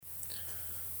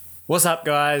What's up,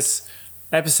 guys?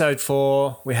 Episode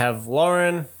 4. We have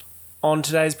Lauren on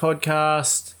today's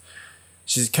podcast.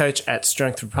 She's a coach at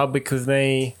Strength Republic with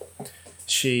me.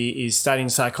 She is studying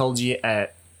psychology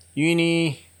at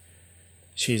uni.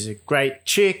 She's a great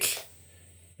chick.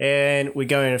 And we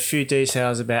go in a few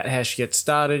details about how she gets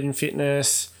started in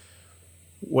fitness,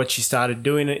 what she started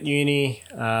doing at uni,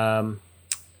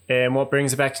 and what brings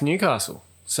her back to Newcastle.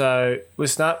 So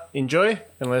listen up, enjoy,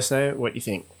 and let us know what you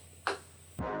think.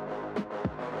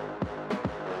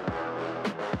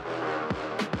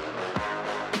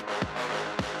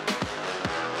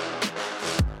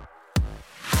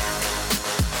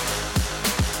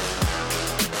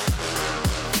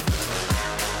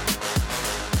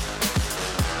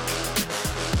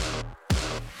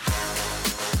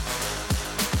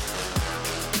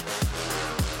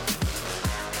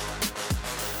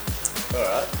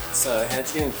 Alright, so how'd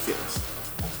you get into fitness?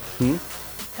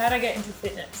 How'd I get into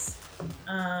fitness?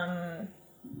 I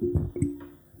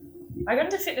got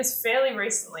into fitness fairly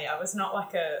recently. I was not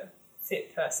like a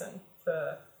fit person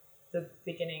for the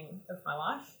beginning of my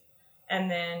life.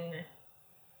 And then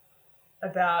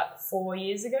about 4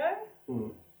 years ago,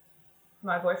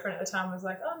 my boyfriend at the time was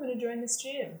like, oh, I'm going to join this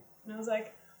gym. And I was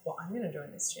like, well, I'm going to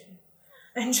join this gym.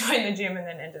 And joined the gym and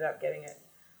then ended up getting it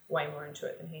way more into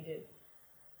it than he did.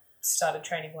 Started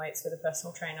training weights with a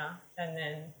personal trainer, and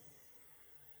then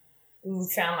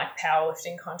found like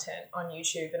powerlifting content on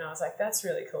YouTube, and I was like, that's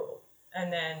really cool.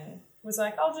 And then was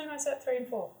like, I'll do my set 3 and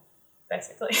 4,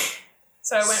 basically.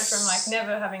 So I went from like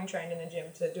never having trained in a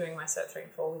gym to doing my set 3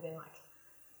 and 4 within like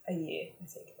a year, I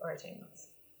think, or 18 months.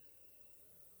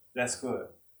 That's good,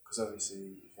 because obviously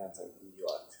you found something you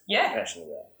liked. Yeah. Passionate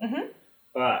about.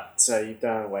 Alright, so you've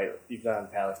done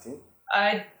powerlifting.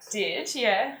 I did,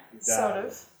 yeah, sort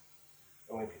of.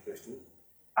 Olympic lifting.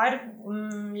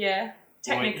 Yeah,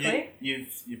 technically. Well,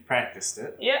 you've practiced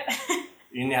it. Yeah.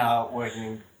 You're now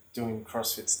doing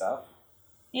CrossFit stuff.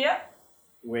 Yeah.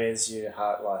 Where's your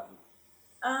heart lying?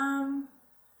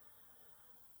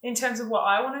 In terms of what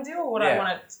I want to do or what I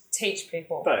want to teach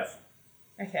people? Both.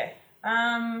 Okay.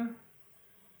 For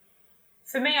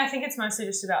me, I think it's mostly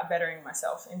just about bettering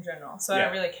myself in general. So I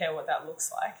don't really care what that looks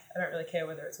like. I don't really care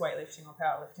whether it's weightlifting or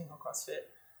powerlifting or CrossFit.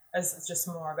 As it's just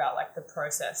more about like the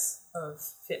process of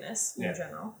fitness in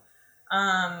general.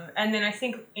 And then I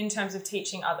think in terms of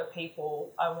teaching other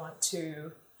people, I want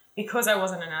to, because I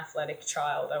wasn't an athletic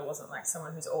child, I wasn't like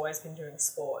someone who's always been doing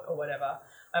sport or whatever,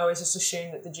 I always just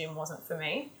assumed that the gym wasn't for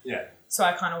me. Yeah. So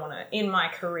I kind of want to, in my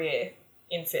career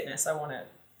in fitness, I want to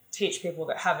teach people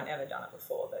that haven't ever done it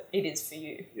before that it is for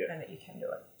you and that you can do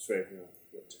it. It's for everyone.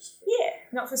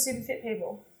 Not for super fit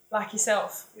people like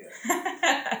yourself. Yeah.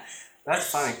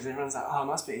 That's funny because everyone's like, oh, it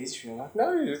must be easy for you. I'm like,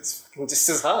 no, it's fucking just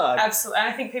as hard. Absolutely. And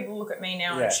I think people look at me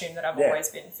now and assume that I've always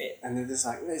been fit. And they're just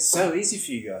like, it's so easy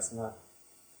for you guys. I'm like,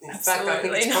 in fact, I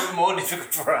think it's probably more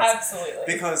difficult for us. Absolutely.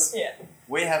 Because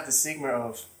we have the stigma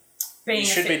of being you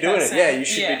should be doing person. it. Yeah, you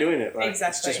should be doing it. Like,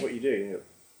 exactly. It's just what you do.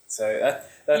 So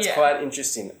that's quite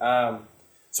interesting. So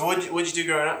what did you do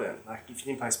growing up then? Like, if you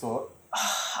didn't play sport?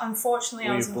 Unfortunately,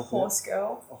 I was a horse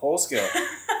girl. A horse girl?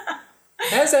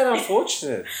 How's that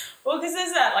unfortunate? Well, because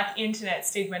there's that like internet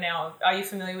stigma now. Are you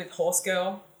familiar with horse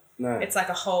girl? No. It's like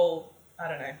a whole, I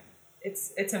don't know.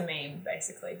 It's a meme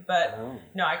basically. But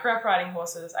no, I grew up riding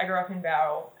horses. I grew up in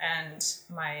Bowral, and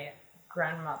my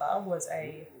grandmother was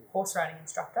a horse riding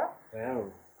instructor.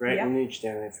 Wow, great lineage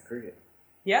down there for cricket.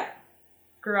 Yeah,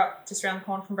 grew up just around the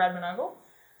corner from Bradman Oval.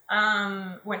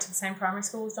 Went to the same primary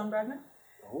school as Don Bradman.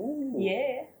 Ooh.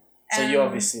 Yeah. So you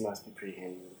obviously must be pretty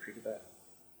handy with cricket bat.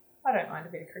 I don't mind a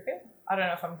bit of cricket. I don't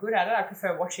know if I'm good at it. I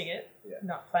prefer watching it,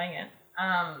 not playing it.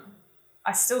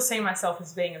 I still see myself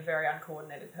as being a very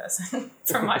uncoordinated person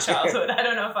from my childhood. I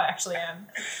don't know if I actually am.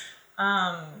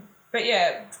 But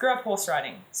yeah, grew up horse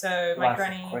riding. So my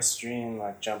granny... equestrian,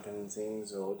 like jumping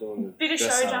things or doing the bit of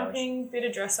show jumping, bit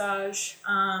of dressage.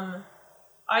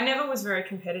 I never was very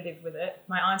competitive with it.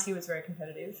 My auntie was very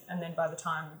competitive. And then by the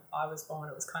time I was born,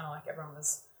 it was kind of like everyone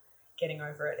was getting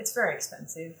over it. It's very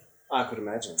expensive. I could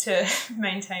imagine. To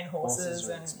maintain horses.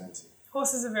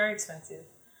 Horses are very expensive.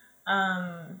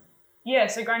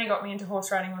 So Granny got me into horse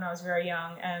riding when I was very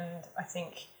young, and I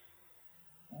think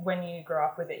when you grow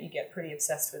up with it, you get pretty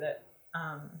obsessed with it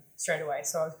straight away.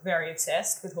 So I was very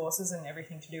obsessed with horses and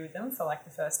everything to do with them for like the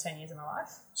first 10 years of my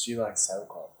life. So you like Saddle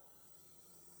Club?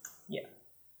 Yeah.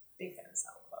 Big fan of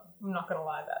Saddle Club. I'm not going to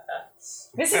lie about that.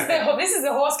 This is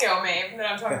the horse girl meme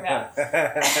that I'm talking about.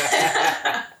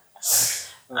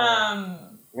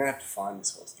 I'm going to have to find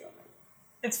this horse girl meme.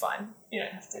 It's fine. You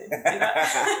don't have to do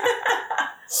that.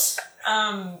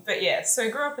 But yeah, so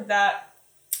grew up with that.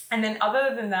 And then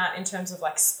other than that, in terms of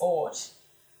like sport,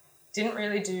 didn't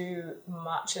really do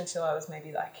much until I was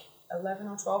maybe like 11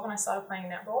 or 12 when I started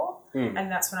playing netball. And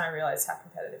that's when I realised how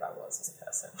competitive I was as a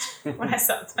person when I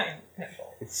started playing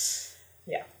netball.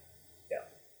 Yeah.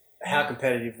 How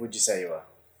competitive would you say you are?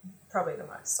 Probably the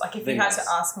most. Like if you had to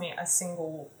ask me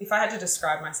if I had to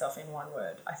describe myself in one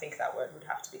word, I think that word would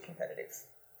have to be competitive. It's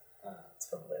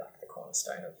probably like the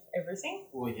cornerstone of everything.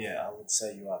 Well, yeah, I would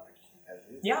say you are pretty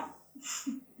competitive. Yeah.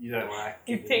 You don't like...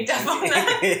 You picked up on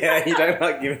that. Yeah, you don't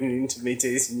like giving in to me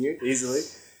teasing you easily.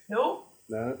 No.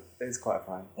 No, it's quite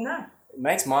fun. No. It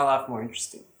makes my life more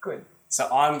interesting. Good. So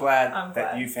I'm glad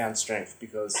that you found strength,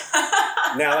 because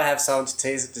now I have someone to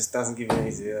tease that just doesn't give you an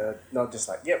easy, not just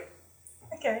like, yep.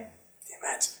 Okay.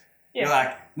 Damn it. Yeah. You're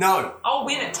like, no. I'll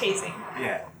win at teasing.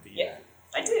 Yeah. Yeah.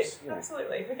 I do. Yeah.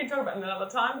 Absolutely. We can talk about it another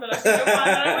time, but I think you'll find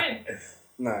that I win.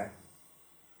 No.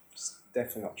 It's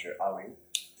definitely not true. I win.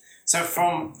 So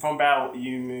from Bowral,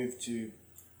 you moved to...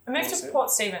 I moved to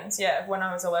Port Stephens, when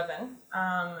I was 11.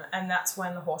 And that's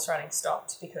when the horse riding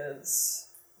stopped because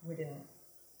we didn't,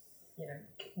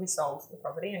 we sold the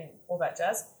property and all that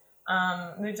jazz.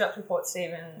 Moved up to Port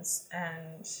Stephens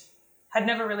and had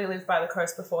never really lived by the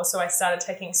coast before, so I started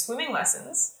taking swimming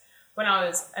lessons when I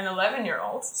was an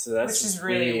 11-year-old, which is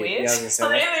really weird. Yeah,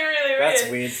 really weird. That's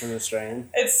weird for an Australian.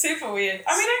 It's super weird.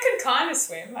 I mean, I could kind of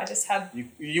swim. I just had...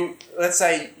 You let's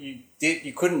say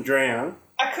you couldn't drown.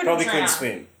 I couldn't drown. Couldn't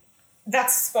swim.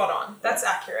 That's spot on. That's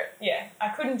accurate. Yeah. I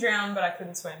couldn't drown, but I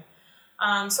couldn't swim.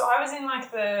 So I was in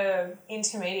like the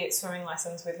intermediate swimming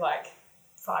lessons with like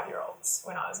 5-year-olds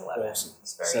when I was 11. Awesome. It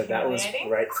was very so that was humiliating.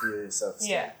 great for you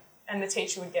self-esteem. Yeah. And the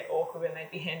teacher would get awkward when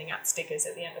they'd be handing out stickers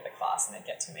at the end of the class and they'd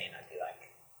get to me and I'd be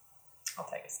like, I'll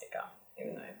take a sticker,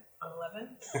 even though I'm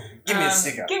 11. Give me a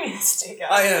sticker. Give me a sticker.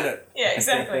 I earned it. Yeah,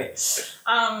 exactly.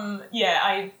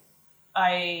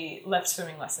 I left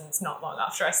swimming lessons not long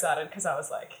after I started because I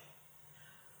was like,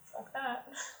 fuck that.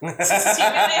 It's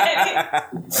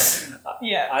humiliating.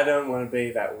 Yeah. I don't want to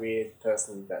be that weird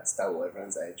person that's double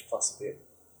everyone's age plus a bit.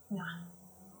 No.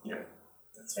 Yeah.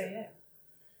 That's so, yeah.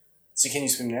 So can you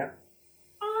swim now?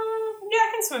 Yeah, I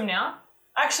can swim now.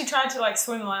 I actually tried to like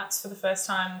swim laps for the first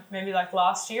time maybe like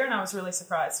last year and I was really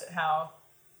surprised at how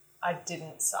I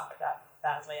didn't suck that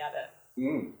badly at it.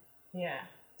 Yeah.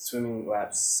 Swimming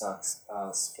laps sucks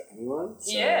ass for anyone.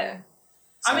 So, yeah.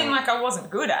 I mean, like, I wasn't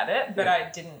good at it, but I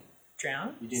didn't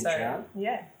drown. You didn't drown?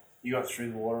 Yeah. You got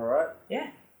through the water, right?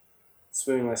 Yeah.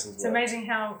 Swimming lessons It's amazing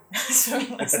how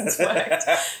swimming lessons worked.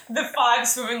 The 5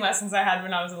 swimming lessons I had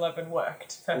when I was 11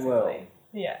 worked perfectly. Well,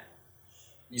 yeah.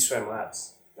 You swam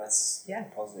laps. That's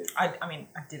positive. I mean,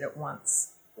 I did it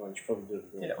once. Well, you should probably do it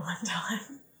again. Did it one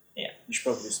time. Yeah. You should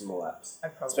probably do some more laps.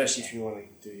 Especially if you want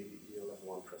to do your level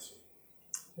 1 CrossFit.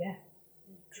 Yeah.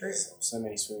 True. There's so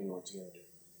many swimming ones you got to do.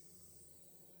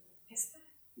 Is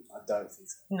there? I don't think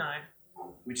so. No.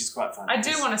 Which is quite fun. I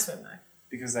do want to swim though.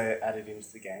 Because they added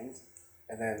into the games.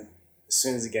 And then as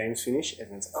soon as the games finish,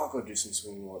 everyone's like, oh, I've got to do some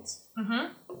swimming wads.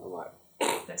 I'm like...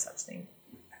 No such thing.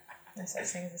 No such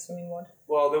thing as a swimming wad.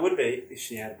 Well, there would be if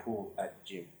she had a pool at the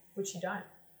gym. Which you don't.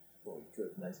 Well, you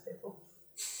could. Most people.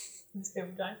 Most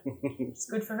people don't. It's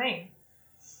good for me.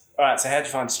 Alright, so how'd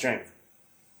you find Strength?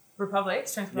 Strength Republic,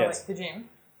 the gym.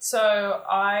 So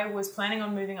I was planning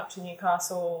on moving up to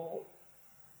Newcastle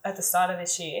at the start of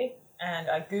this year and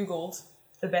I Googled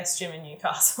the best gym in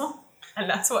Newcastle and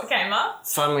that's what came up.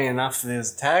 Funnily enough,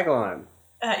 there's a tagline.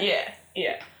 Yeah.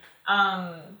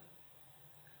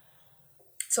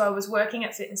 So I was working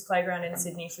at Fitness Playground in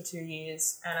Sydney for 2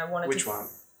 years and I wanted Which one?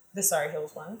 The Surrey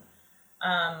Hills one.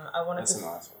 That's a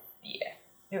nice one. Yeah,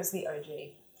 it was the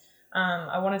OG.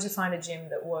 I wanted to find a gym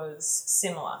that was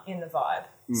similar in the vibe.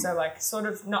 So like sort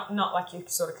of not like your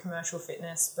sort of commercial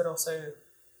fitness, but also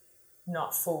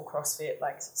not full CrossFit,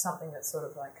 like something that's sort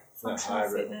of like functional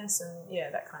fitness and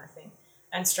that kind of thing.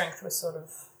 And Strength was sort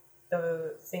of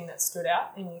the thing that stood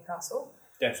out in Newcastle.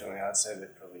 Definitely, I'd say they're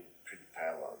probably pretty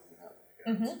parallel.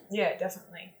 Yeah,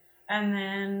 definitely. And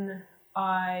then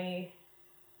I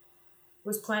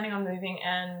was planning on moving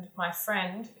and my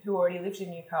friend who already lived in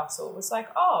Newcastle was like,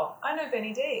 oh, I know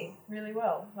Benny D really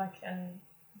well. Like, and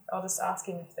I'll just ask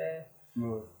him if they're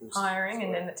hiring.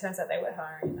 And then it turns out they were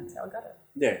hiring and that's how I got it.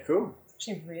 Yeah, cool. It's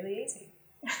actually really easy.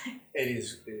 It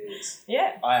is.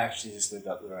 Yeah. I actually just lived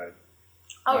up the road.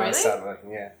 Oh, really? I started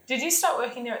working, Did you start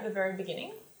working there at the very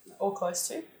beginning or close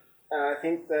to? I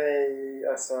think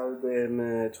I started there in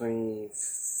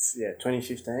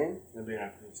 2015. They've been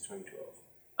open since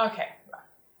 2012. Okay, right.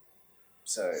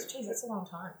 So... Jeez, that's a long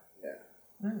time. Yeah.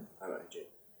 I'm OG.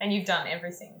 And you've done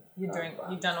everything. You've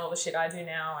done all the shit I do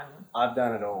now and... I've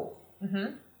done it all.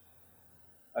 I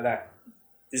don't...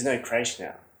 There's no creche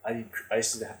now. I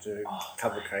used to have to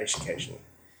cover creche occasionally.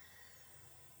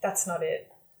 That's not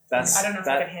it. I don't know if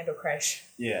I can handle creche.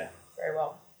 Yeah. Very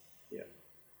well. Yeah.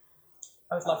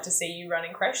 I would love to see you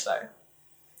running creche though.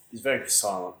 He's very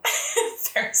silent.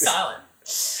 Very silent.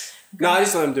 No, I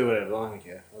just let him do whatever. I don't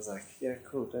care. I was like, yeah,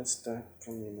 cool. Don't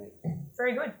come near me.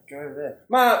 Very good. Go over there.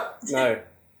 Ma! No,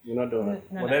 you're not doing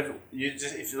it. No. Whatever. You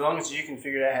just, if as long as you can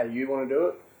figure out how you want to do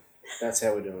it, that's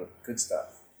how we're doing it. Good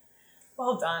stuff.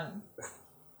 Well done.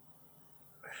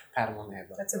 Pat him on the head.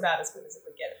 That's about as good as it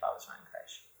would get if I was running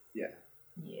creche. Yeah.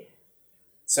 Yeah.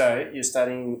 So, you're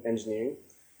studying engineering?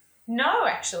 No,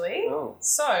 actually. Oh.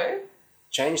 So,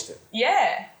 Changed it.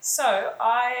 yeah. So,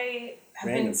 I have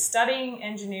Random. been studying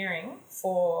engineering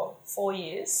for 4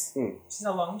 years, Hmm. which is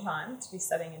a long time to be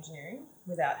studying engineering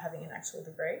without having an actual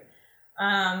degree.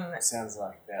 Sounds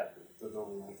like about the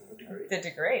normal length of a degree. The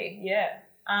degree, yeah.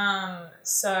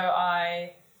 So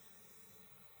I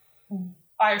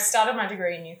started my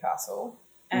degree in Newcastle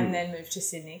and then moved to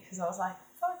Sydney because I was like,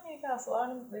 fuck Newcastle, I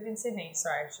want to live in Sydney.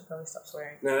 Sorry, I should probably stop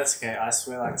swearing. No, that's okay. I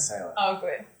swear like a sailor. Oh,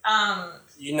 good.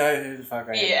 You know who the fuck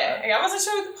I am, Yeah, right? I wasn't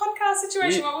sure with the podcast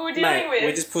situation what we were dealing with.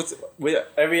 We just put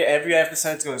every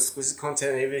episode's got explicit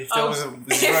content. Even if there was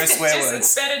zero swear words.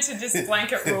 It's better to just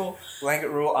blanket rule. Blanket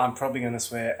rule. I'm probably going to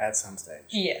swear at some stage.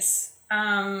 Yes.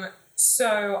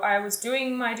 So I was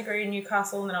doing my degree in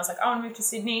Newcastle and then I was like, I want to move to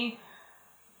Sydney.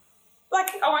 Like,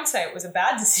 I won't say it was a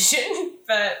bad decision,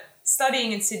 but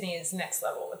studying in Sydney is next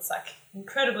level. It's like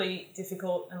incredibly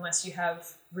difficult unless you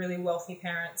have really wealthy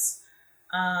parents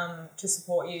to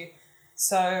support you.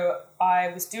 So I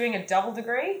was doing a double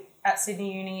degree at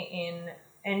Sydney Uni in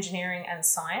engineering and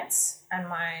science, and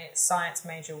my science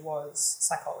major was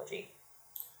psychology.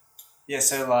 Yeah,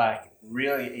 so like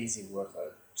really easy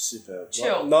workload. Super.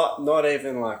 Chill. Not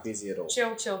even like busy at all.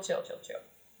 Chill.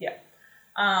 Yeah.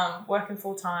 Working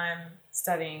full time,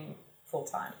 studying full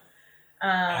time.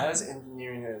 How does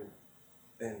engineering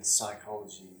and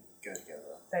psychology go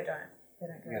together? They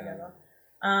don't go Yeah.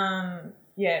 together.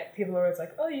 Yeah, people are always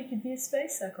like, oh, you could be a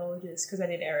space psychologist because I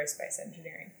did aerospace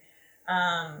engineering.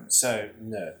 So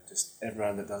nerd. Just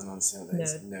everyone that doesn't understand that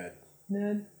is nerd.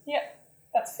 Nerd. Yeah,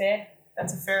 that's fair.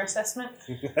 That's a fair assessment.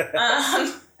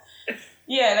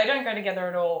 Yeah, they don't go together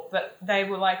at all, but they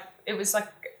were like, it was like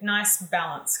nice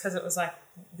balance because it was like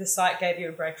the site gave you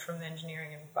a break from the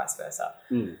engineering and vice versa.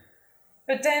 Mm.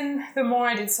 But then the more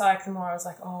I did psych, the more I was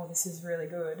like, oh, this is really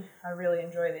good. I really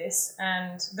enjoy this.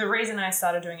 And the reason I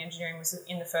started doing engineering was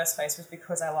in the first place was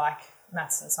because I like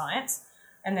maths and science.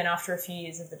 And then after a few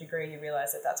years of the degree, you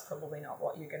realise that that's probably not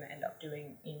what you're going to end up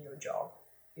doing in your job.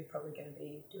 You're probably going to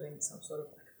be doing some sort of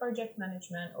like project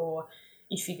management, or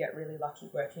if you get really lucky,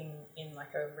 working in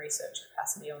like a research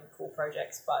capacity on cool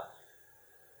projects. But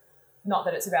not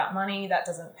that it's about money. That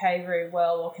doesn't pay very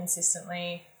well or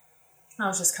consistently. I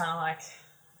was just kind of like,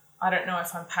 I don't know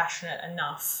if I'm passionate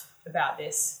enough about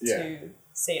this to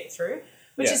see it through,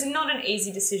 which is not an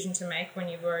easy decision to make when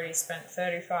you've already spent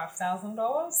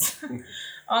 $35,000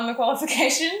 on the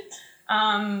qualification.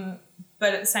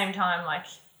 But at the same time, like,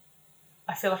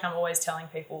 I feel like I'm always telling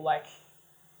people, like,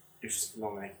 If it's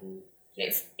not making...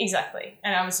 exactly.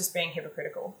 And I was just being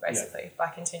hypocritical, basically, by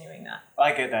continuing that.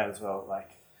 I get that as well.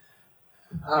 Like,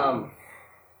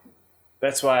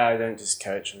 that's why I don't just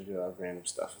coach and do other random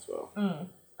stuff as well.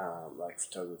 Like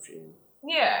photography.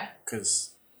 Yeah.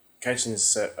 Because coaching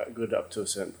is good up to a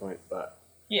certain point, but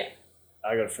Yeah.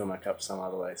 I got to fill my cup some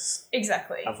other ways.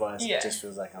 Exactly. Otherwise, it just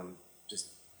feels like I'm just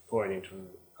pouring into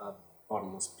a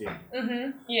bottomless pit.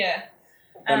 Mm-hmm. Yeah.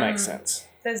 That makes sense.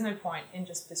 There's no point in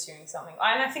just pursuing something.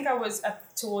 And I think I was,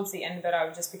 towards the end of it, I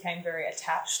just became very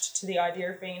attached to the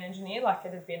idea of being an engineer. Like,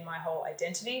 it had been my whole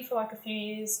identity for like a few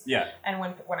years. Yeah. And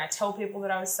when I tell people that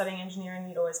I was studying engineering,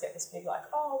 you'd always get this big like,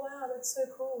 oh, wow, that's so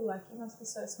cool. Like, you must be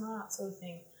so smart sort of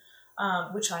thing,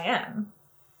 which I am.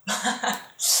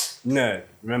 Nerd.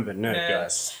 Remember, nerd,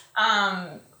 guys.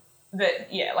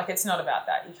 But yeah, like, it's not about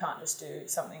that. You can't just do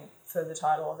something for the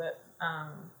title of it.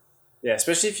 Yeah,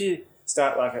 especially if you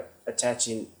start like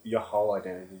attaching your whole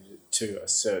identity to a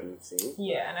certain thing.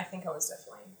 Yeah, and I think I was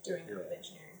definitely doing that with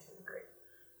engineering to a degree.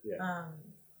 Yeah.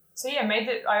 So yeah,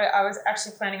 I was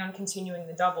actually planning on continuing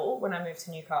the double when I moved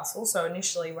to Newcastle. So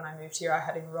initially when I moved here, I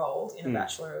had enrolled in a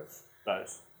Bachelor of...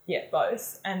 Both. Yeah,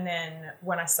 both. And then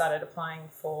when I started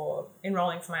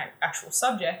enrolling for my actual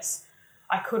subjects,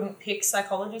 I couldn't pick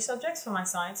psychology subjects for my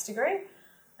science degree.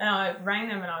 And I rang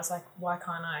them and I was like, why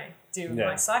can't I do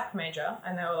my psych major?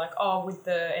 And they were like, oh, with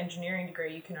the engineering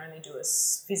degree, you can only do a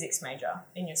physics major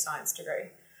in your science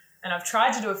degree. And I've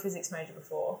tried to do a physics major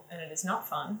before and it is not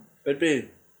fun. It'd be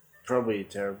Probably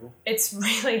terrible. It's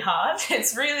really hard.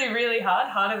 It's really, really hard,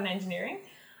 harder than engineering,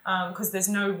 because there's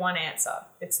no one answer.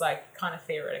 It's like kind of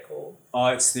theoretical. Oh,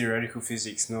 it's theoretical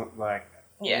physics, not like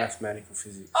mathematical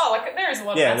physics. Oh, like there is a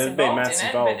lot of maths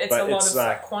involved in it, but it's a lot of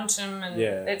like quantum and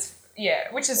it's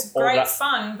which is great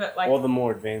fun, but like all the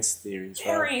more advanced theories.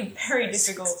 Very, very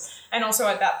difficult. And also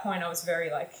at that point I was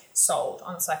very like sold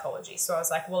on psychology. So I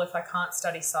was like, well, if I can't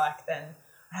study psych, then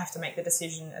I have to make the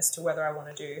decision as to whether I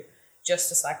want to do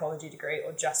just a psychology degree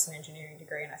or just an engineering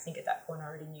degree. And I think at that point I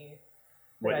already knew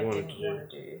that I didn't want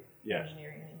to do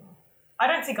engineering anymore. I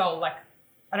don't think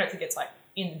it's like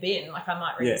in the bin. Like I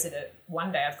might revisit it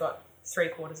one day. I've got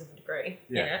 3/4 of a degree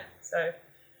in it. So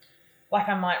like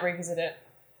I might revisit it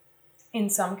in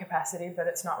some capacity, but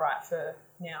it's not right for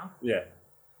now. Yeah.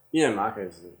 You know,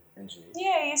 Marco's an engineer.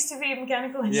 Yeah, he used to be a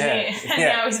mechanical engineer and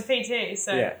now he's a PT.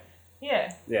 So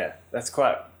yeah, that's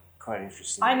quite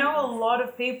interesting. I know a lot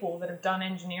of people that have done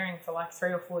engineering for like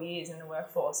 3 or 4 years in the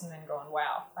workforce and then gone,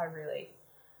 wow, I really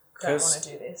don't want to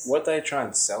do this. What they try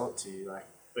and sell it to you, like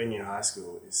when you're in high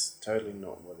school, is totally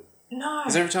not what it is. No.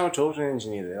 Because every time I talk to an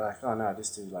engineer, they're like, oh no, I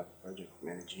just do like project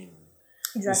managing.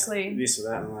 Exactly. This or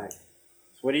that. I'm like,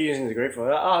 what are you using the degree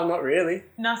for? Oh, not really.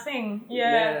 Nothing.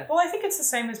 Yeah. Well, I think it's the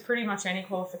same as pretty much any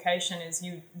qualification is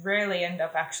you rarely end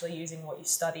up actually using what you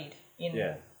studied in.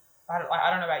 Yeah. I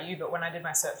don't know about you, but when I did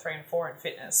my Cert 3 and 4 in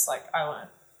fitness, like I learned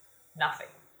nothing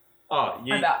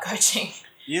about coaching.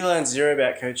 You learn zero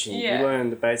about coaching. Yeah. You learn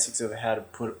the basics of how to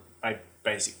put a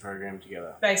basic program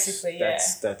together. Basically,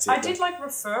 That's it. I did like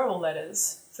referral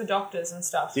letters for doctors and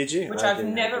stuff. Did you? Which I've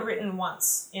never written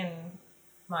once in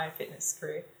my fitness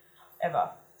career,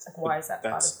 ever. It's like, why is that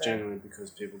part of it? That's generally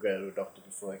because people go to a doctor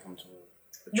before they come to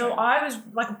No, I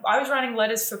was writing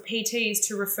letters for PTs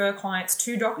to refer clients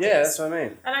to doctors. Yeah, that's what I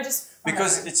mean. And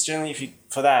because it's generally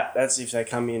that's if they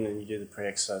come in and you do the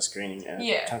pre-exercise screening and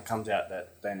it comes out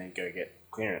that they need to go get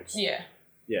clearance. Yeah.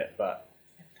 Yeah, but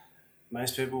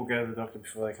most people will go to the doctor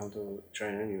before they come to a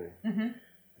trainer anyway. Mm-hmm.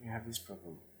 You have this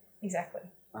problem. Exactly.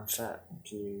 I'm fat.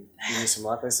 Can you give me some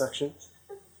liposuction?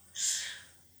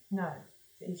 No,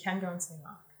 but you can go and see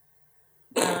Mark.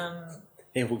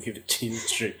 He will give it to you. It's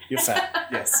true. You're fat.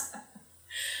 Yes.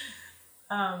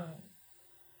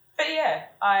 But yeah,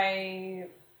 I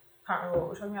can't remember what we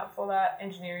were talking about before that.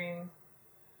 Engineering.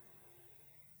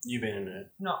 You've been a nerd.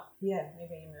 Me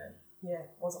being a nerd. Yeah,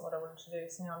 wasn't what I wanted to do.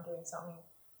 So now I'm doing something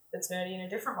that's nerdy in a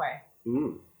different way.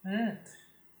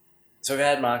 So we've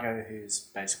had Marco, who's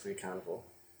basically a carnivore.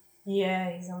 Yeah,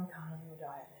 he's on a carnivore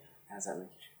diet now. How's that make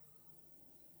you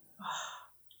feel?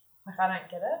 Like, I don't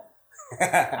get it.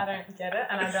 I don't get it,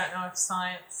 and I don't know if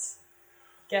science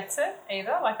gets it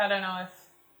either. Like, I don't know if...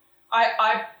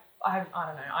 I don't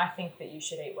know. I think that you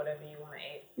should eat whatever you want to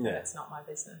eat. Yeah. That's not my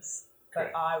business.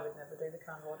 But I would never do the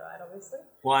carnivore diet, obviously.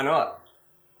 Why not?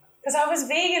 Because I was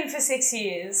vegan for 6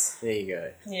 years. There you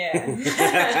go.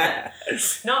 Yeah.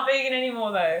 Not vegan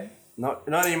anymore, though.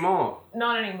 Not anymore.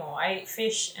 Not anymore. I eat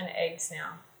fish and eggs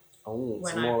now. Oh,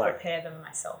 when I prepare them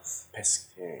myself.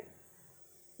 Pescatarian.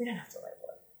 We don't have to label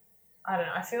it. I don't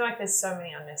know. I feel like there's so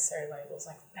many unnecessary labels.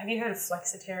 Like, have you heard of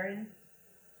flexitarian?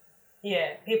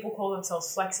 Yeah, people call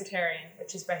themselves flexitarian,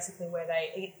 which is basically where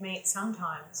they eat meat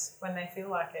sometimes when they feel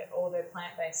like it, or they're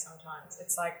plant-based sometimes.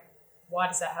 It's like, why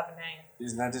does that have a name?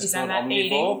 Isn't that just called omnivore?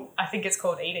 Eating? I think it's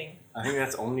called eating. I think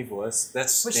that's omnivore.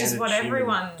 That's which is what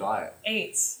everyone diet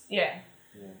eats. Yeah.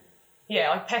 Yeah,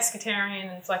 like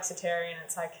pescatarian and flexitarian.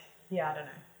 It's like, I don't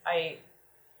know. I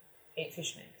eat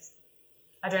fish and eggs.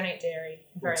 I don't eat dairy.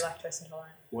 I'm very lactose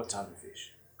intolerant. What type of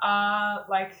fish?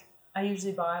 Like I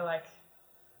usually buy like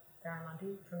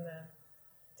barramundi from the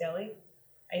deli.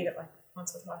 I eat it like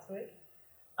once or twice a week.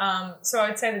 So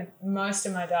I'd say that most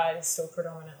of my diet is still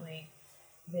predominantly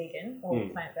vegan or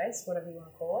plant-based, whatever you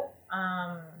want to call it.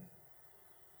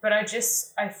 But I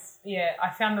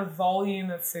found the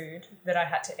volume of food that I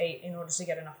had to eat in order to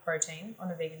get enough protein on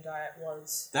a vegan diet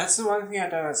was... That's the one thing I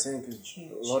don't understand, because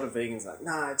a lot of vegans are like,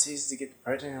 nah, it's easy to get the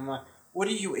protein. I'm like, what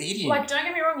are you eating? Like, don't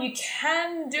get me wrong, you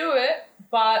can do it,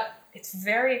 but it's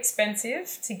very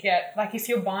expensive to get... Like, if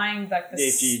you're buying, like, the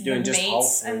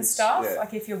meats and stuff,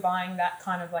 like, if you're buying that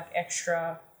kind of, like,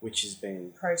 extra... Which has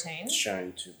been protein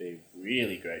shown to be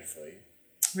really great for you.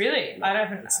 Really? No, I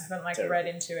haven't like terrible. read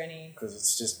into any... Because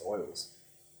it's just oils.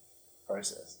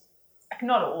 Processed. Like,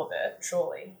 not all of it,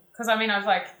 surely. Because, I mean, I've,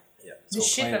 like... Yeah, the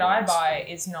shit that I buy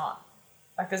is not...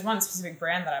 Like, there's one specific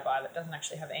brand that I buy that doesn't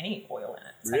actually have any oil in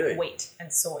it. It's like wheat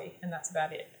and soy, and that's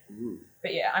about it.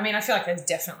 But, yeah, I mean, I feel like there's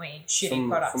definitely shitty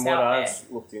products out there. From what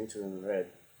I've looked into and read,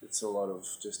 it's a lot of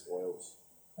just oils.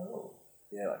 Oh.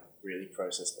 Yeah, like really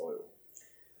processed oil.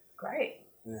 Great.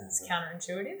 Yeah. It's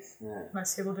counterintuitive. Yeah.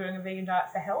 Most people doing a vegan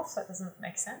diet for health, that doesn't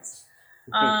make sense.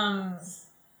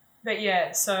 But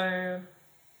yeah, so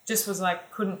just was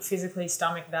like, couldn't physically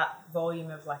stomach that volume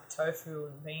of like tofu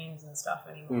and beans and stuff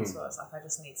anymore. So I was like, I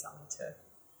just need something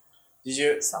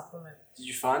to supplement. Did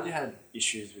you find you had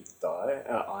issues with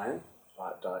iron,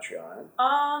 like dietary iron?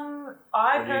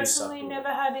 I personally never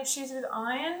had issues with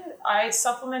iron. I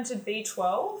supplemented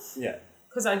B12. Yeah.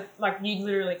 Because you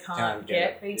literally can't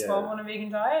get B12 on a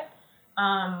vegan diet.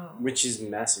 Which is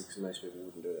massive because most people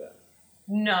wouldn't do that.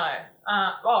 No.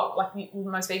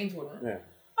 Most vegans wouldn't. Yeah.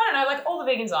 I don't know, like all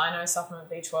the vegans I know supplement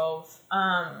B12.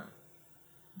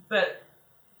 But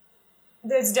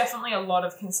there's definitely a lot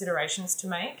of considerations to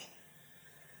make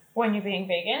when you're being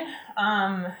vegan.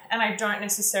 And I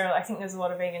think there's a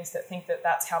lot of vegans that think that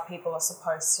that's how people are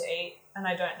supposed to eat. And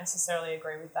I don't necessarily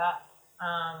agree with that.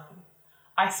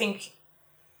 I think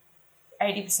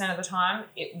 80% of the time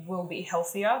it will be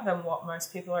healthier than what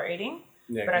most people are eating.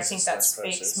 Yeah, but I think that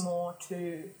speaks more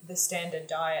to the standard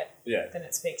diet than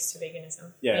it speaks to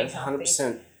veganism. Yeah,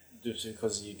 100% just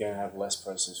because you're going to have less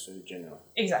processed food generally.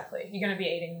 Exactly. You're going to be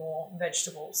eating more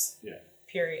vegetables,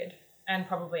 period, and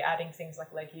probably adding things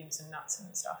like legumes and nuts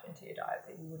and stuff into your diet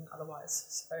that you wouldn't otherwise.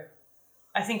 So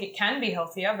I think it can be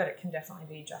healthier, but it can definitely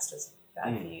be just as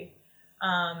bad for you.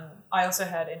 I also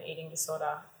had an eating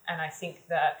disorder, and I think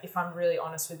that if I'm really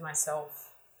honest with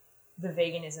myself, the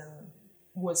veganism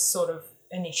was sort of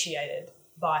initiated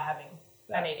by having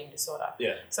an eating disorder.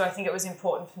 Yeah. So I think it was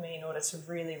important for me in order to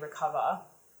really recover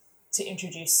to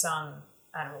introduce some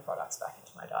animal products back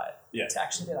into my diet. Yeah. To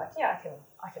actually be like, I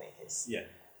can eat this. Yeah.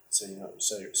 So you're not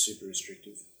so super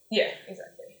restrictive. Yeah,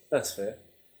 exactly. That's fair.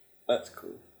 That's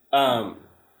cool. I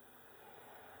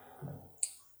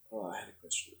had a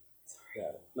question.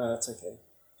 Yeah. No, that's okay.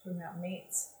 Talking about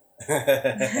meats.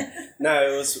 No,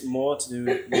 it was more to do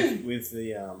with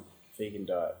the vegan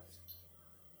diet.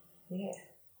 Yeah.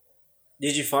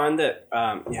 Did you find that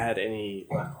you had any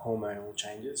hormonal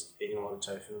changes eating a lot of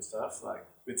tofu and stuff, like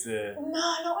with the? No,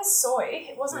 not with soy.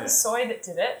 It wasn't the soy that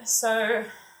did it. So.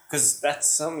 Because that's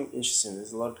something interesting.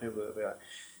 There's a lot of people that be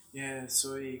like,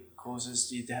 soy causes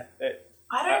you to. It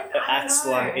acts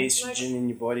like estrogen in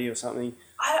your body or something.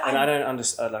 I don't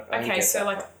understand.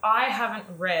 I haven't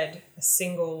read a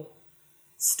single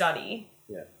study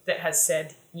that has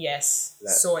said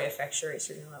soy affects your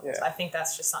estrogen levels. I think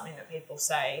that's just something that people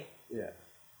say. Yeah.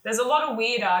 There's a lot of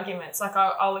weird arguments. Like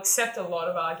I'll accept a lot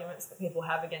of arguments that people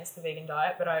have against the vegan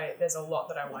diet, but there's a lot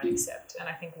that I won't accept, and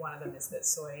I think one of them is that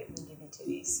soy will give you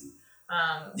titties.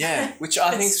 Which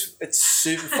I think it's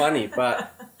super funny,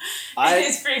 but it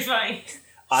is pretty funny.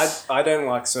 I don't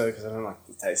like soy because I don't like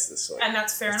the taste of the soy. And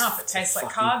that's fair enough. It tastes like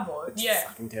cardboard. It's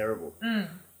fucking terrible.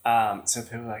 So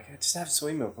people are like, just have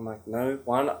soy milk. I'm like, no.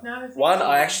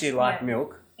 I actually like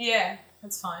milk. Yeah,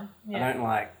 that's fine. Yeah. I don't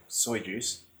like soy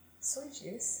juice. Soy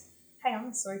juice? Hey, I'm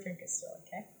a soy drinker still,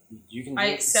 okay? You can. I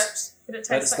accept that it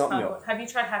tastes like cardboard. Milk. Have you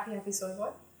tried Happy Soy Boy?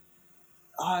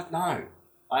 No.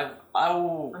 I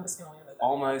will. I'm just going to leave it at that.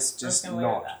 Almost just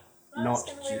not.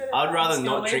 I'd rather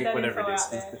not drink whatever it is.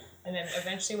 And then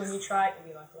eventually when you try it,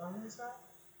 you'll be like, well, I'm try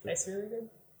it. Tastes really good.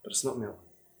 But it's not milk.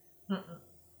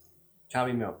 Can't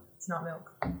be milk. It's not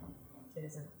milk. It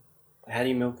isn't. How do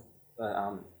you milk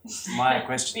my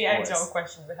question? The age-old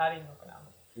question, but how do you milk an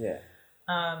almond? Yeah.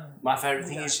 My favourite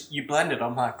thing is you blend it.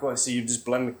 I'm like, what? So you just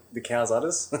blend the cow's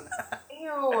udders?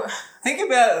 Ew. Think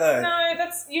about it though. No,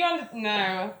 that's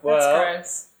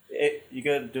gross. You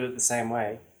got to do it the same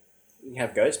way. You can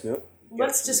have goat's milk.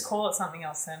 Let's just call it something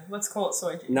else then. Let's call it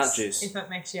soy juice. Nut juice. If that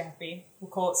makes you happy. We'll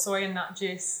call it soy and nut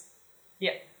juice.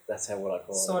 Yep. That's what I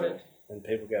call it. Sorted. And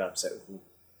people get upset with me.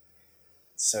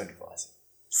 It's so divisive.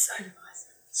 So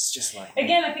divisive. It's just like...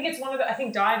 Again, I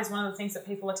think diet is one of the things that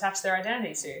people attach their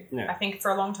identity to. Yeah. I think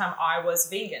for a long time I was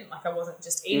vegan. Like I wasn't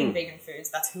just eating vegan foods.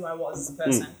 That's who I was as a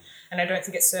person. And I don't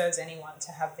think it serves anyone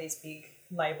to have these big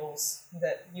labels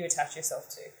that you attach yourself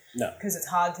to. No. Because it's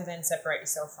hard to then separate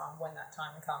yourself from when that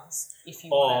time comes. If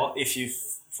you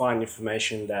find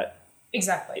information that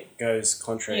goes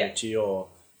contrary to your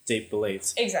deep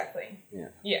beliefs. Exactly. Yeah.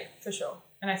 Yeah, for sure.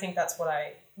 And I think that's what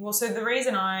so the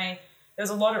reason there's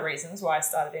a lot of reasons why I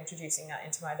started introducing that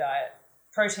into my diet.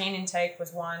 Protein intake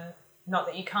was one. Not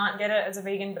that you can't get it as a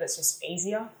vegan, but it's just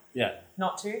easier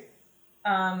not to.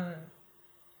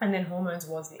 And then hormones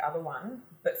was the other one.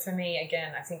 But for me,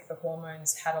 again, I think the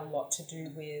hormones had a lot to do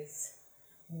with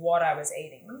what I was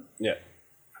eating. Yeah.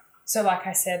 So like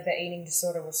I said, the eating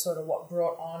disorder was sort of what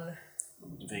brought on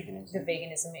the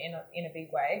veganism in a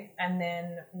big way. And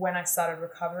then when I started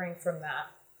recovering from that,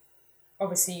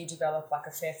 obviously you develop like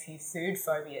a fair few food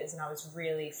phobias, and I was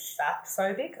really fat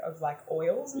phobic of like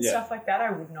oils and stuff like that.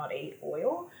 I would not eat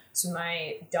oil. So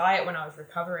my diet when I was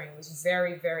recovering was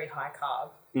very, very high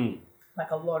carb,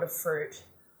 like a lot of fruit,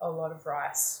 a lot of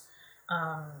rice.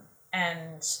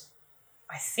 And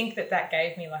I think that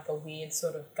gave me like a weird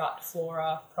sort of gut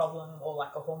flora problem or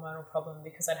like a hormonal problem,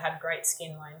 because I'd had great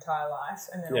skin my entire life.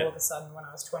 And then all of a sudden when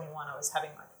I was 21, I was having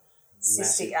like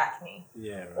cystic acne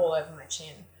all over my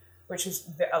chin, which was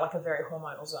like a very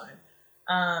hormonal zone.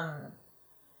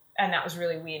 And that was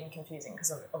really weird and confusing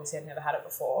because obviously I'd never had it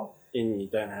before. And you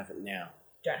don't have it now.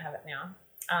 Don't have it now.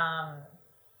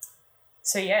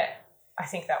 So yeah, I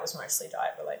think that was mostly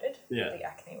diet related. Yeah. The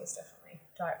acne was definitely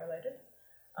diet related.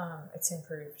 It's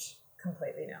improved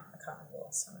completely now. I can't remember the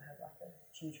last time I had like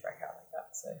a huge breakout like that.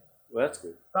 So well, that's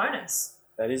good. Bonus.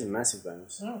 That is a massive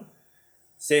bonus.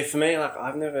 See, for me, like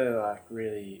I've never like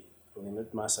really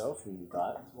limited myself in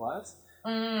diet wise.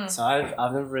 So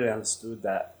I've never really understood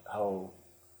that whole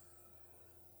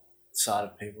side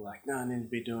of people like, no, I need to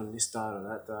be doing this diet or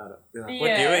that diet. They're like,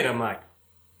 what do you eat? I'm like,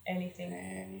 anything.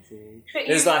 But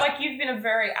you've been a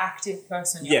very active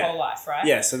person your whole life, right?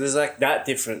 Yeah, so there's like that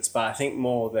difference, but I think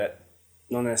more that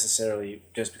not necessarily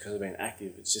just because I've been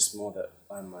active, it's just more that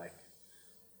I'm like,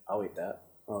 I'll eat that.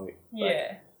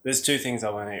 There's two things I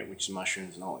won't eat, which is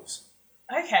mushrooms and olives.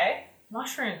 Okay,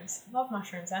 mushrooms. Love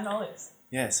mushrooms and olives.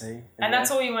 Yeah, see? And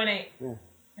that's all you won't eat? Yeah.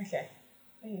 Okay,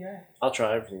 there you go. I'll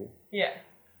try everything. Yeah.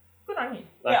 Good on you.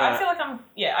 Like I feel like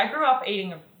I grew up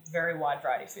eating a very wide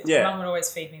variety of foods. Yeah. My mum would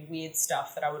always feed me weird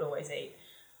stuff that I would always eat.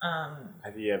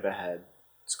 Have you ever had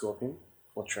scorpion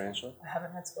or tarantula? I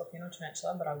haven't had scorpion or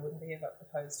tarantula, but I wouldn't be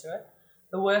opposed to it.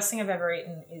 The worst thing I've ever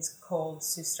eaten is called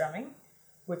surströmming,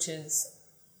 which is,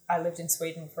 I lived in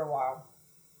Sweden for a while,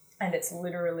 and it's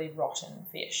literally rotten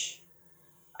fish.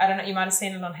 I don't know, you might have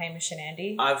seen it on Hamish and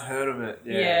Andy. I've heard of it,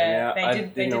 they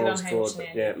did it on Hamish and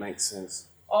Andy. Yeah, it makes sense.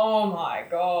 Oh my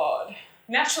God.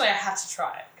 Naturally, I had to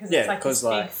try it because it's like this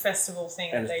big festival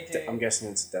thing that they do. I'm guessing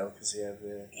it's a delicacy over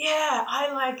there. Yeah,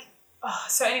 I like... Oh,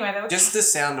 so anyway, they were... Just the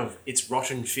sound of it's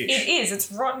rotten fish. It is.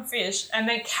 It's rotten fish. And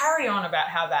they carry on about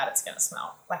how bad it's going to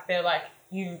smell. Like, they're like,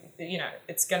 you know,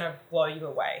 it's going to blow you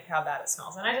away how bad it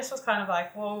smells. And I just was kind of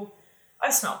like, well,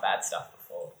 I've smelled bad stuff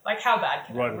before. Like, how bad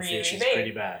can rotten it really be? Rotten fish is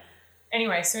pretty bad.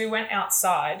 Anyway, so we went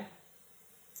outside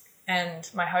and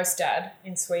my host dad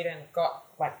in Sweden got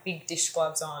like big dish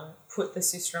gloves on, put the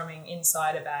surströmming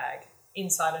inside a bag,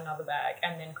 inside another bag,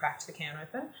 and then cracked the can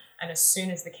open. And as soon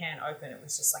as the can opened, it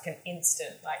was just like an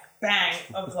instant like bang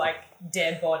of like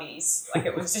dead bodies. Like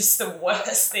it was just the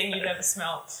worst thing you'd ever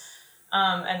smelled.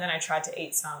 And then I tried to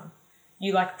eat some.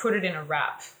 You like put it in a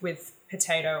wrap with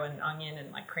potato and onion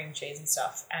and like cream cheese and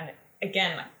stuff. And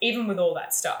again, like, even with all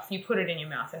that stuff, you put it in your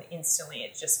mouth and instantly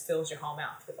it just fills your whole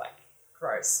mouth with like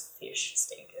gross fish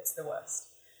stink. It's the worst.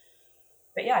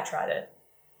 But yeah, I tried it.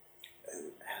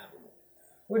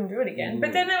 Wouldn't do it again.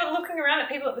 But then they were looking around at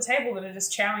people at the table that are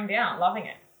just chowing down, loving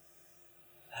it.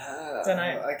 Don't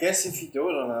know. I guess if you do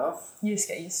it enough, you just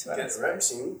get used to it. Get the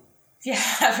reps in. If you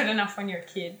have it enough when you're a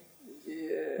kid,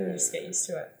 you just get used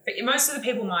to it. But most of the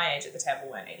people my age at the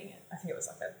table weren't eating it. I think it was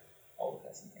like an older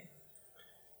person thing.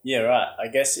 Yeah, right. I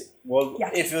guess if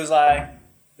it was like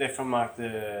they're from like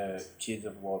the kids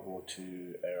of World War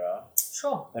II era,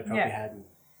 sure, they probably had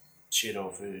shit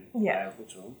or food available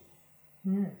to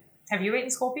them. Have you eaten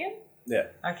scorpion? Yeah.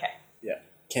 Okay. Yeah.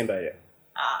 Cambodia.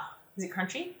 Is it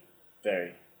crunchy?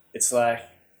 Very. It's like,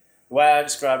 the way I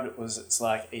described it was it's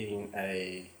like eating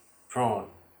a prawn.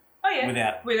 Oh yeah.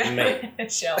 Without meat. A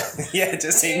shell. Yeah,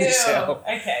 just eating the shell.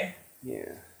 Okay.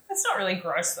 Yeah. That's not really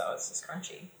gross though, it's just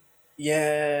crunchy.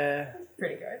 Yeah. It's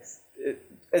pretty gross.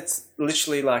 It's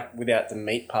literally like without the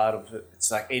meat part of it. It's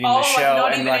like eating the shell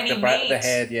and like the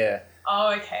head, yeah.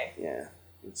 Oh, okay. Yeah.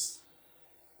 It's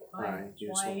why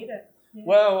eat it? Yeah.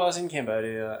 Well, I was in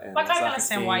Cambodia. And I can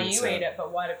understand why you eat it,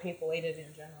 but why do people eat it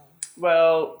in general?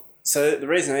 Well, so the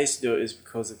reason I used to do it is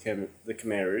because of the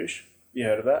Khmer Rouge. You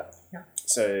heard of that? No.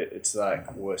 So it's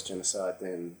like worse genocide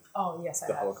than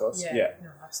the Holocaust. Yeah. No,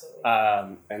 absolutely.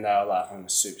 And they were like on a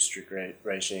super strict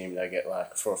regime. They get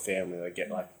like, for a family, they get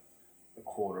like a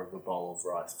quarter of a bowl of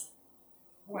rice.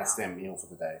 Wow. That's their meal for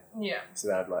the day. Yeah. So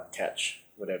they'd like catch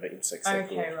whatever insects they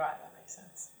could. Okay, right, that makes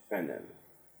sense. And then...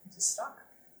 just stuck.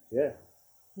 Yeah.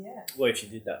 Yeah. Well, if you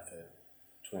did that for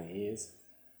 20 years.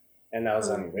 And that was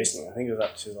only recently. I think it was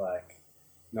up to like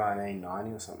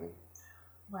 1990 or something.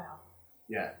 Wow.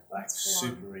 Yeah, like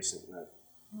super recent.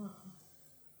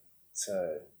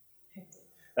 So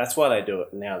that's why they do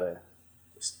it. Now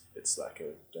it's like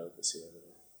a delicacy over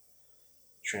there.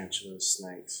 Tarantulas,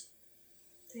 snakes.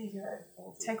 There you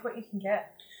go. Take what you can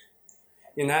get.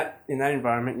 In that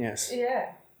environment, yes.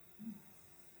 Yeah.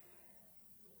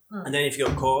 And then if you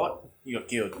got caught, you got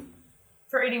killed.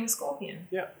 For eating a scorpion?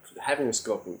 Yeah, for having a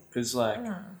scorpion. Because, like,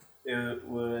 it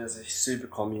was a super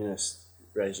communist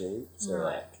regime. So,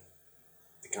 like,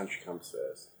 the country comes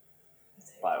first.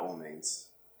 By all means.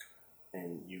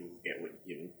 And you will get what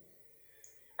you're given.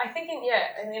 I think,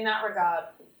 and in that regard,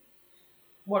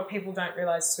 what people don't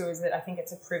realise too is that I think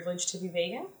it's a privilege to be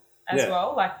vegan as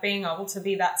well. Like, being able to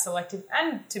be that selective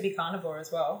and to be carnivore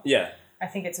as well. Yeah. I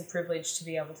think it's a privilege to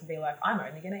be able to be like, I'm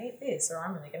only going to eat this or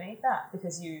I'm only going to eat that,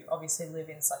 because you obviously live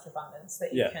in such abundance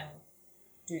that you can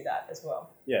do that as well.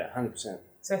 Yeah, 100%.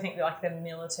 So I think like the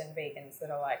militant vegans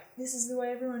that are like, this is the way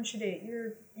everyone should eat.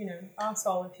 You're,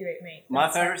 arsehole if you eat meat. My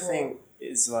favourite thing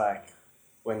is like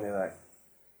when they're like,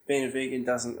 being a vegan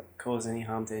doesn't cause any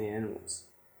harm to any animals.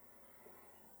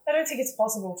 I don't think it's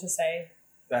possible to say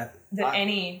that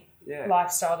any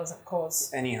lifestyle doesn't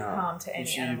cause any harm to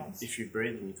any animals. If you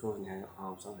breathe and you're causing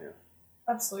harm somehow.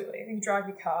 Absolutely. If you drive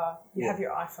your car, you have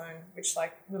your iPhone, which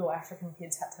like little African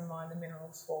kids had to mine the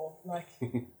minerals for. Like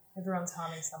everyone's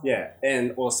harming someone. Yeah,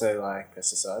 and also like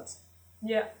pesticides.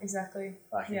 Yeah, exactly.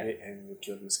 Like have you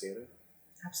killed a mosquito?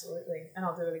 Absolutely. And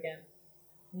I'll do it again.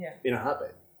 Yeah. In a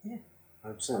heartbeat. Yeah.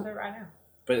 100%. I'll do it right now.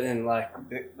 But then like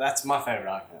that's my favourite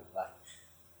argument. Like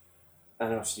I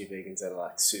know a few vegans that are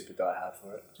like super diehard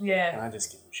for it. Yeah. And I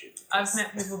just give them shit. I've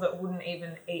met people that wouldn't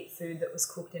even eat food that was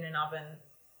cooked in an oven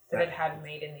that had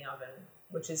meat in the oven,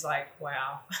 which is like,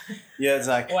 wow. Yeah, it's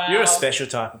like, you're a special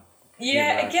type of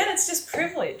Yeah, again, it's just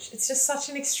privilege. It's just such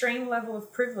an extreme level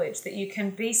of privilege that you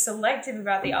can be selective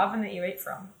about the oven that you eat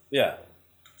from. Yeah.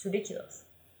 It's ridiculous.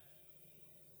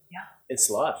 Yeah. It's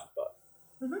life, but...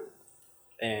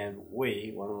 And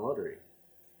we won a lottery.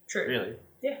 True. Really?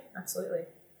 Yeah, absolutely.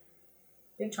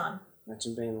 Big time.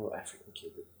 Imagine being a little African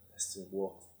kid that has to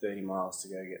walk 30 miles to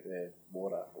go get their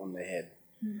water on their head,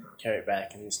 carry it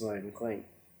back, and it's not even clean.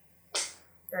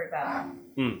 Very bad.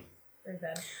 Very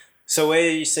bad. So where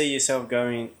do you see yourself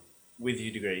going with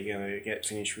your degree? You're going to get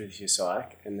finished with your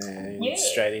psych and then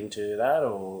straight into that,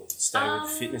 or stay with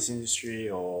the fitness industry,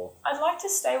 or... I'd like to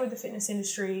stay with the fitness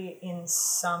industry in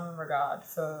some regard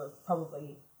for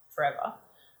probably forever.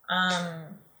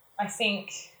 I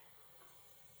think...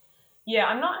 Yeah,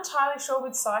 I'm not entirely sure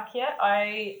with psych yet.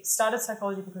 I started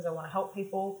psychology because I want to help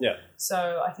people. Yeah.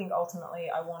 So I think ultimately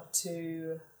I'll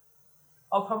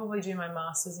probably do my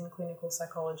master's in clinical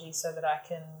psychology so that I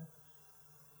can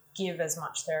give as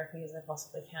much therapy as I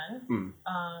possibly can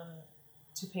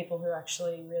to people who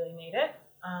actually really need it.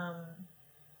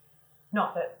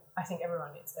 Not that I think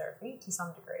everyone needs therapy to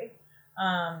some degree.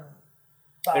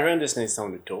 But everyone just needs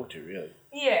someone to talk to, really.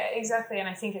 Yeah, exactly. And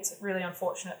I think it's really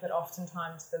unfortunate that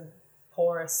oftentimes the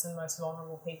poorest and most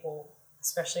vulnerable people,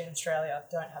 especially in Australia,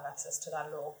 don't have access to that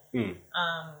at all.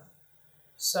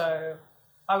 So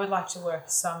I would like to work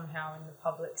somehow in the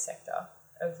public sector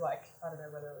of like, I don't know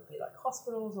whether it would be like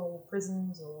hospitals or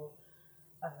prisons or,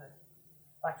 I don't know,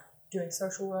 like doing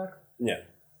social work. Yeah.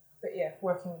 But yeah,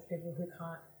 working with people who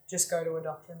can't just go to a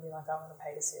doctor and be like, I want to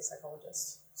pay to see a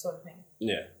psychologist sort of thing.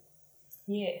 Yeah.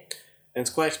 Yeah. And it's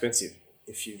quite expensive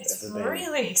if you've ever been. It's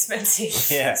really expensive.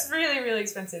 Yeah. It's really, really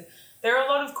expensive. There are a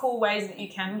lot of cool ways that you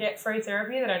can get free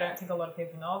therapy that I don't think a lot of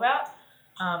people know about.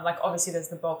 Like obviously there's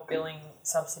the bulk billing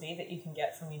subsidy that you can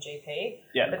get from your GP.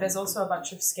 Yeah. But there's also a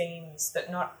bunch of schemes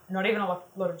that not even a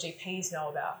lot of GPs know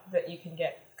about that you can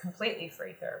get completely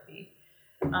free therapy.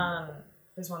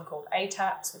 There's one called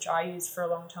ATAPS, which I used for a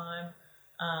long time.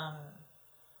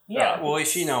 Right. Well,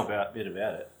 if you know a bit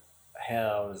about it,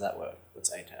 how does that work?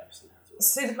 What's ATAPS?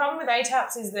 So the problem with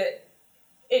ATAPS is that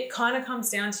it kind of comes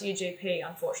down to your GP,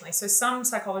 unfortunately. So some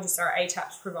psychologists are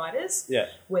ATAPS providers,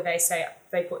 where they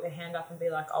put their hand up and be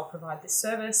like, I'll provide this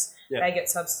service. Yeah. They get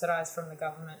subsidised from the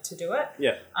government to do it.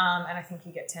 Yeah. And I think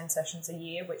you get 10 sessions a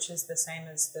year, which is the same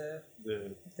as the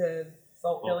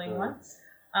bulk billing one.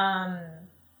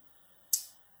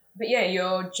 But yeah,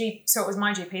 your GP, so it was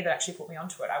my GP that actually put me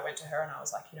onto it. I went to her and I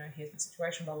was like, here's my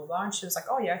situation, blah, blah, blah. And she was like,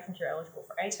 oh yeah, I think you're eligible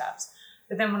for ATAPS.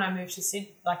 But then when I moved to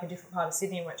Sydney, like a different part of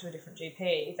Sydney, and went to a different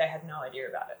GP, they had no idea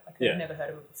about it. Like they'd never heard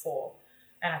of it before.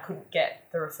 And I couldn't get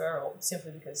the referral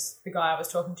simply because the guy I was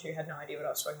talking to had no idea what I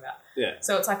was talking about. Yeah.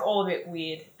 So it's like all a bit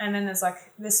weird. And then there's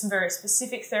some very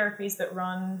specific therapies that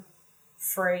run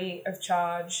free of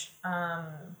charge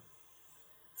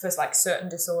for like certain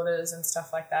disorders and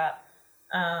stuff like that.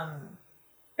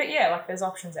 But yeah, like there's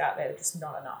options out there, just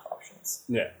not enough options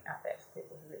out there for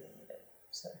people who really need it.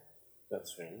 So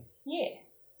that's fair.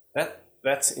 Yeah.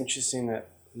 That's interesting that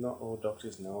not all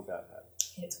doctors know about that.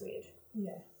 It's weird.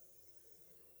 Yeah.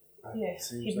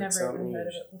 He'd never even heard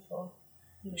of it before.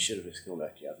 You should have just gone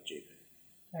back to the other GP.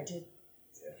 I did.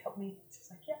 Yeah. Help me. She's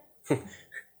like, yeah.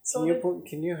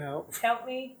 Can you help? Help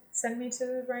me. Send me to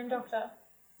the brain doctor.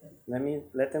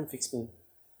 Let them fix me.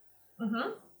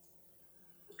 Mm-hmm.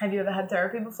 Have you ever had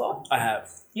therapy before? I have.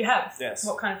 You have? Yes.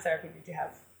 What kind of therapy did you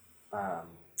have?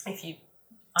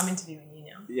 I'm interviewing you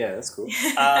now. Yeah, that's cool.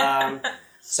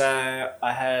 So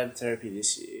I had therapy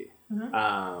this year.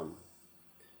 Mm-hmm.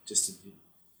 Just to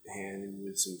hand in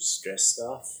with some stress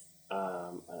stuff. I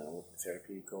don't know what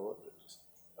therapy you call it.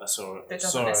 But I saw it. That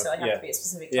doesn't necessarily have to be a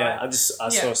specific type. Yeah, I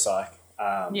saw a psych,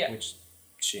 which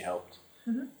she helped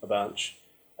a bunch.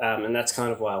 And that's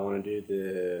kind of why I want to do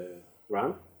the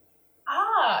run.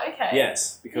 Ah, okay.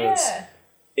 Yes, because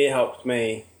it helped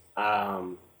me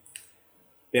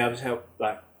be able to help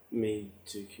me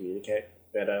to communicate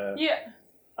better. Yeah.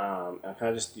 I kind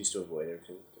of just used to avoid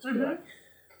everything. Just be like,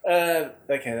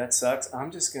 okay, that sucks.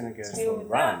 I'm just gonna go for a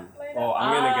run, or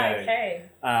I'm gonna go. Okay.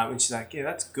 And she's like, yeah,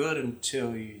 that's good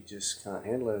until you just can't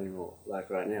handle it anymore. Like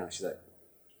right now, she's like,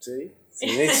 see, so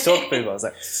you need to talk to people. I was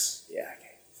like, yeah,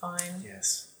 okay, fine.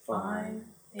 yes, fine.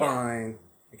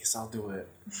 I guess I'll do it.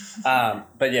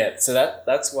 But yeah, so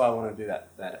that's why I want to do that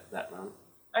run.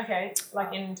 Okay,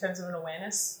 like in terms of an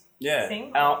awareness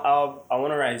thing? I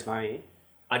want to raise money.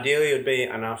 Ideally, it would be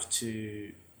enough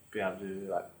to be able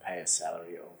to pay a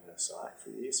salary of the site for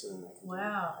you, so then they can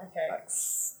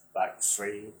do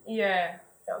free. Yeah,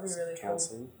 that would be really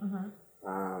counselling. Cool.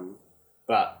 Mm-hmm.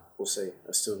 But we'll see.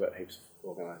 I've still got heaps of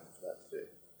organising for that to do.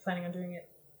 Planning on doing it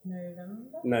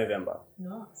November.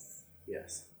 Nice.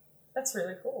 Yes. That's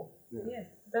really cool. Yeah.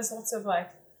 There's lots of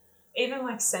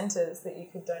even centres that you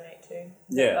could donate to.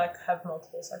 That, have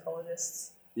multiple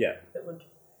psychologists. Yeah. That would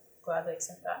gladly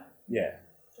accept that. Yeah.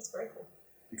 That's very cool.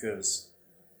 Because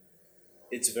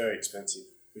it's very expensive,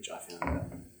 which I found out.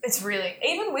 It's really,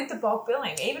 even with the bulk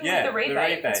billing, even with the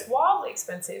rebate, it's wildly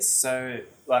expensive. So,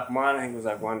 mine I think was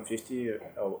 $150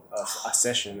 a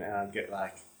session, and I'd get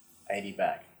 80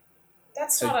 back.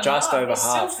 That's so not just enough. over You're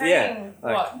half. Still paying,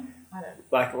 what? I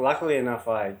don't. Luckily enough,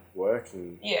 I work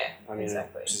and I'm in a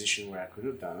exactly. position where I could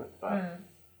have done it, but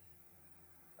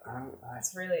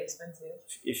it's really expensive.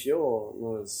 If you're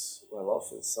not as well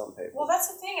off as some people. Well, that's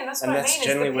the thing, and that's what I mean. Is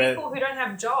the people who don't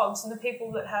have jobs and the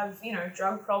people that have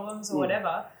drug problems or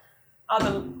whatever are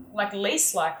the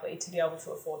least likely to be able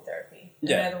to afford therapy. And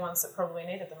they're the ones that probably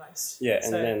need it the most. Yeah,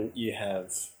 and then you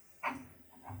have.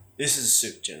 This is a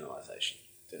super generalisation.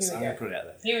 I'm going to put it out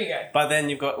there. Here we go. But then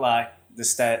you've got the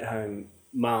stay-at-home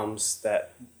mums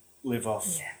that live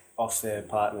off their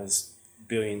partner's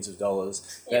billions of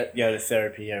dollars that go to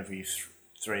therapy every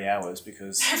 3 hours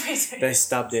because they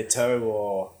stubbed their toe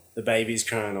or the baby's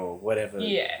crying or whatever.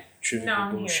 Yeah.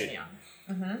 Trivial bullshit.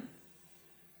 Mm-hmm.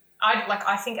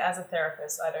 I think as a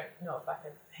therapist, I don't know if I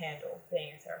could handle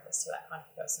being a therapist to that kind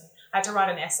of person. I had to write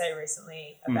an essay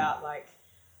recently about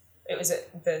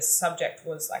the subject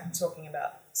was talking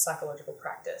about psychological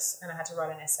practice, and I had to write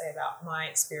an essay about my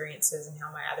experiences and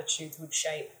how my attitudes would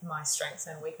shape my strengths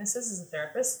and weaknesses as a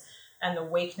therapist. And the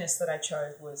weakness that I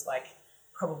chose was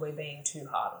probably being too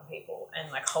hard on people and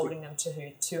holding them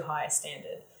to too high a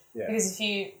standard. Yeah. Because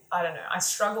I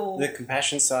struggle. The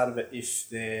compassion side of it, if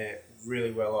they're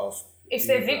really well off. If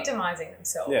they're victimizing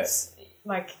themselves.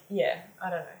 Yeah. I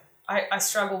don't know. I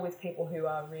struggle with people who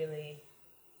are really,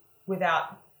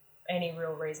 without any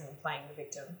real reason, playing the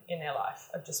victim in their life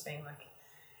of just being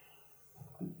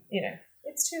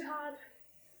it's too hard.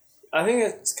 I think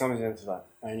it comes down to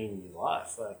owning your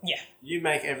life. You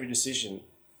make every decision.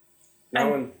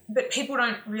 But people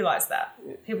don't realise that.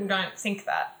 Yeah. People don't think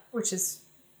that, which is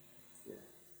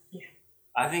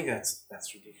I think that's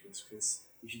ridiculous because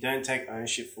if you don't take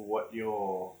ownership for what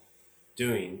you're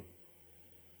doing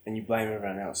and you blame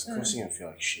everyone else, of course you're going to feel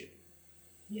like shit.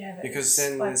 Yeah, because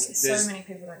then there's so many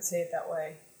people don't see it that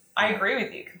way. I agree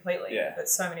with you completely, but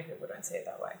so many people don't see it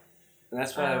that way. And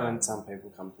that's why when some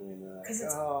people come to me and they're like,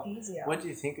 it's easier. What do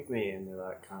you think of me? And they're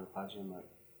like, can't punch you. I'm like,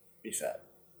 be fat.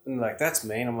 And they're like, that's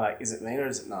mean. I'm like, is it mean or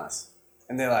is it nice?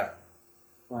 And they're like,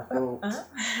 well,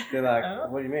 they're like,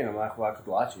 what do you mean? I'm like, well, I could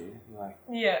lie to you. I'm like,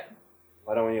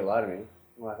 I don't want you to lie to me.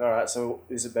 I'm like, all right, so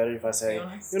is it better if I say,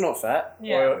 you're not fat?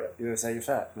 Yeah. Or you say you're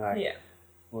fat? I'm like,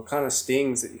 well, it kind of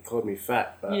stings that you called me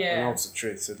fat, but I know it's the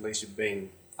truth, so at least you're being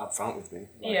upfront with me.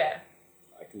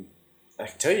 I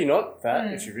can tell you you're not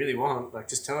fat if you really want.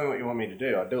 Just tell me what you want me to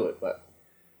do. I'll do it, but...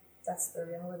 That's the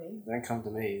reality. Don't come to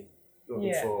me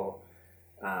looking for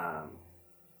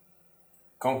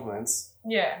compliments.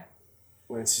 Yeah.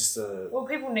 When it's just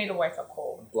people need a wake-up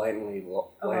call. Blatantly a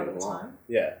lot of the time.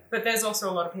 Yeah. But there's also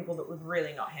a lot of people that would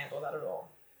really not handle that at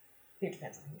all. It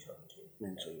depends on who you're talking to.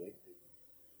 Mentally weak people.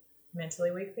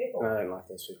 Mentally weak people? I don't like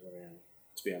those people around,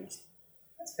 to be honest.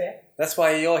 That's fair. That's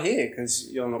why you're here,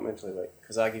 because you're not mentally weak.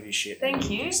 Because I give you shit. Thank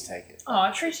and you. Just take it. Oh, I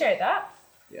appreciate that.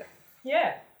 Yeah.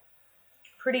 Yeah.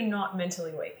 Pretty not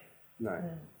mentally weak. No.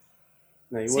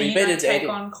 No. So Well, you better don't take it.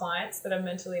 on clients that are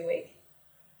mentally weak?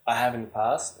 I have in the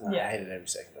past, and Yeah. I hated every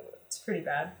second of it. It's pretty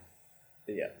bad.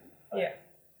 But yeah. Yeah.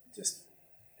 Just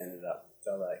ended up.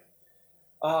 They're like,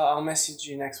 "Oh, I'll message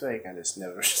you next week." I just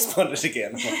never responded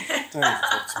again. I'm like, don't even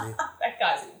talk to me. That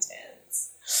guy's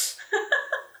intense.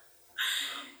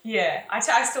 Yeah, I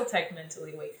still take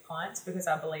mentally weak clients because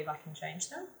I believe I can change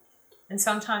them. And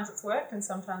sometimes it's worked and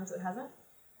sometimes it hasn't.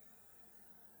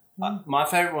 My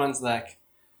favourite one's like,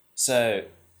 so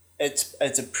it's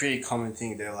a pretty common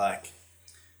thing. They're like,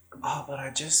 "Oh, but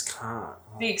I just can't."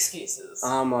 The excuses.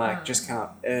 I'm like, just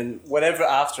can't. And whatever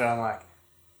after, I'm like,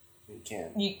 you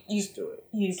can. You Just do it.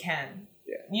 You can.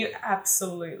 Yeah. You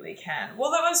absolutely can.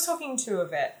 Well, I was talking to a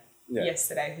vet Yeah.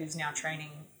 yesterday who's now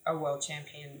training a world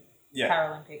champion Yeah.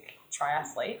 Paralympic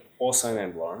triathlete, Also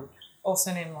named Lauren,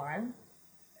 also named Lauren.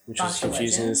 which Bunch is of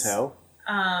confusing legends. as hell.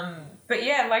 But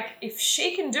yeah, like if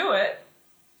she can do it,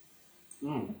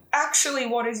 actually,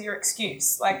 what is your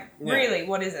excuse? Like, Yeah. really,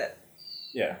 what is it?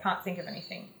 Yeah. Can't think of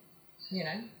anything,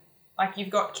 Like, you've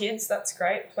got kids, that's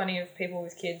great. Plenty of people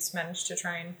with kids manage to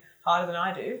train harder than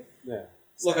I do. Yeah.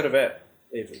 Look at a vet,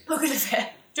 even. Look at a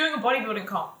vet doing a bodybuilding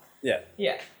comp. Yeah.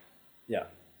 Yeah. Yeah.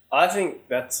 I think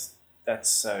that's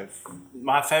so.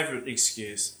 My favourite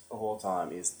excuse of all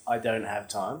time is I don't have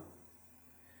time.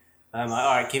 I'm like,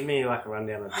 all right, give me like a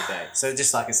rundown of your day. So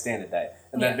just like a standard day.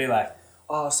 And they'd be like,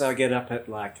 oh, so I get up at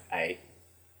like 8.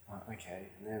 Oh, okay.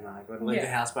 And then I got to leave the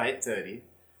house by 8:30.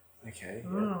 Okay. Yeah,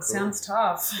 cool. Sounds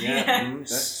tough. Yeah.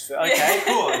 That's, okay,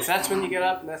 cool. If that's when you get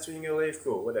up and that's when you're going to leave,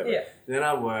 cool, whatever. Yeah. Then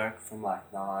I work from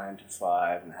like 9 to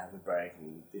 5 and have a break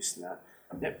and this and that.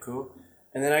 Yep, cool.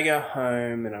 And then I go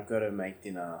home and I've got to make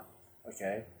dinner.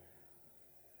 Okay.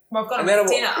 Well, I've got to And then make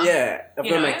dinner. Yeah, I've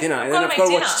got to make dinner. And then I've got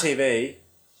to watch dinner. TV.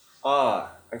 Oh,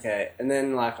 okay. And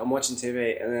then like I'm watching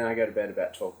TV and then I go to bed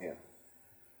about 12 p.m.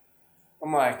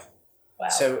 I'm like, Wow.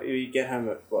 so you get home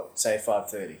at what, say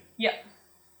 5:30, Yeah.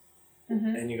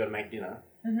 and you got to make dinner.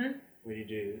 Mm-hmm. What do you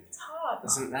do? It's hard.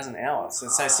 That's an hour. So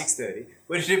say 6:30.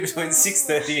 What do you do between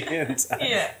 6:30 and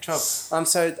Yeah. 12?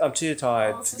 I'm too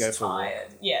tired I'm to just go for a walk. tired.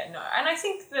 Yeah, no. And I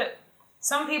think that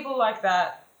some people like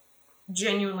that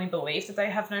genuinely believe that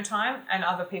they have no time, and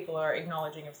other people are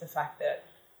acknowledging of the fact that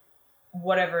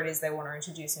whatever it is they want to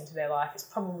introduce into their life is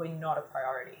probably not a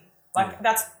priority. Like,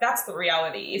 that's the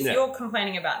reality. If you're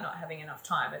complaining about not having enough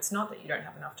time, it's not that you don't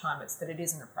have enough time, it's that it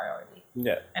isn't a priority.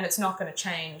 Yeah. And it's not going to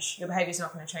change, your behaviour's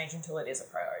not going to change until it is a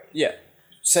priority. Yeah.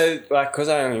 So, like, because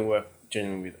I only work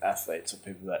generally with athletes or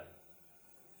people that,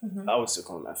 I would still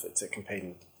call them athletes, that compete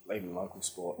in even local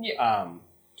sport. Yeah.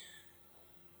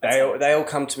 They all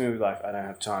come to me with, like, I don't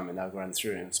have time, and they'll run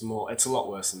through, and it's a lot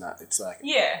worse than that. It's like,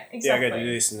 Yeah, exactly. yeah, I got to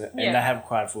do this, and they have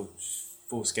quite a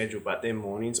full schedule, but their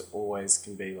mornings always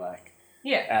can be, like,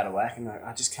 out of whack, and like,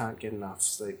 I just can't get enough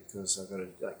sleep because I've got to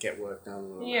like get work done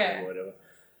or whatever.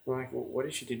 I'm like, well, what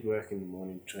if you did work in the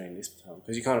morning between this time?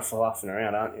 Because you're kind of fluffing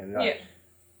around, aren't you? And they're like,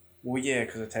 well, yeah,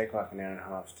 because I take like an hour and a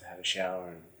half to have a shower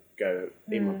and go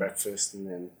eat my breakfast and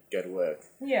then go to work.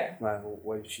 Yeah. I'm like, well,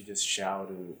 what if you just showered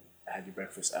and had your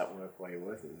breakfast at work while you're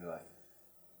working? And they're like,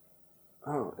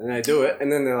 oh, and they do it,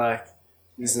 and then they're like,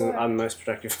 I'm the most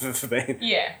productive I've ever been.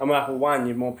 Yeah. I'm like, well, one,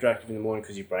 you're more productive in the morning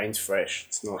because your brain's fresh.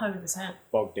 It's not 100%.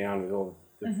 bogged down with all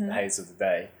the haze of the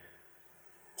day.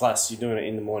 Plus, you're doing it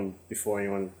in the morning before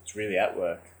anyone's really at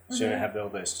work, so you don't have all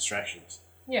those distractions.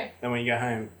 Yeah. And when you go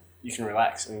home, you can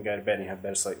relax and go to bed and have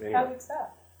better sleep anyway. How good's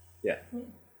that? Yeah.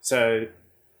 So,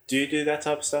 do you do that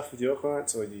type of stuff with your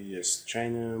clients, or do you just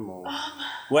train them, or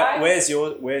where's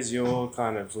your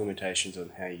kind of limitations on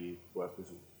how you work with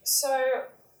them? So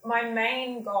my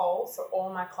main goal for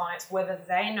all my clients, whether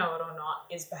they know it or not,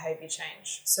 is behaviour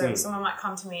change. So someone might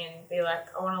come to me and be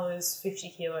like, I want to lose 50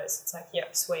 kilos. It's like,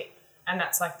 yep, sweet. And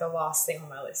that's like the last thing on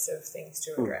my list of things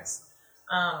to address.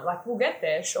 Like, we'll get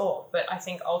there, sure. But I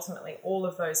think ultimately all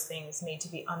of those things need to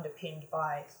be underpinned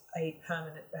by a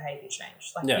permanent behaviour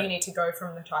change. Like, you need to go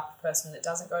from the type of person that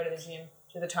doesn't go to the gym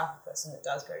to the type of person that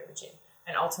does go to the gym.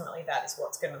 And ultimately that is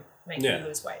what's going to make you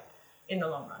lose weight in the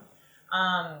long run.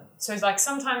 So it's like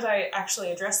sometimes I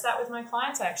actually address that with my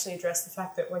clients. I actually address the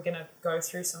fact that we're going to go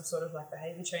through some sort of like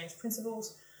behaviour change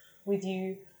principles with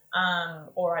you,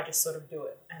 or I just sort of do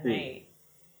it and they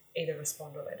either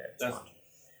respond or they don't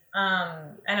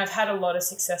respond. And I've had a lot of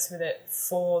success with it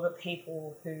for the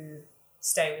people who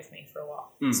stay with me for a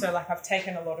while. So like I've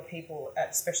taken a lot of people,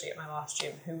 especially at my last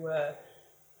gym,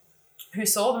 who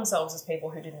saw themselves as people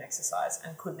who didn't exercise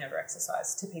and could never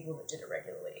exercise, to people that did it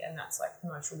regularly and that's like the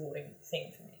most rewarding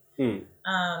thing for me.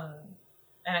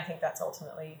 And I think that's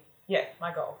ultimately,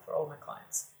 my goal for all my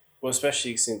clients. Well,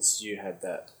 especially since you had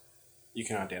that, you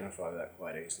can identify that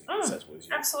quite easily. That's what you.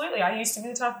 Absolutely. I used to be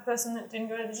the type of person that didn't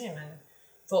go to the gym and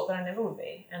thought that I never would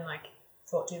be, and like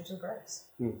thought gyms were gross.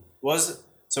 What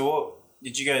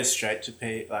did you go straight to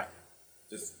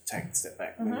just take a step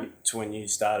back when you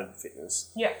started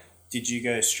fitness? Yeah. Did you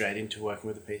go straight into working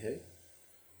with a PT?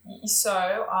 So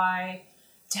I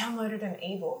downloaded an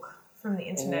ebook from the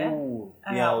internet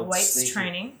about weights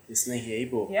training. The sneaky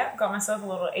ebook. Yeah, got myself a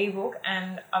little ebook,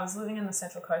 and I was living in the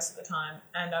Central Coast at the time,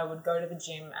 and I would go to the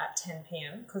gym at 10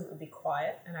 p.m. because it would be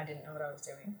quiet and I didn't know what I was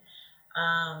doing.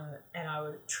 And I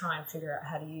would try and figure out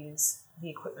how to use the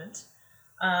equipment.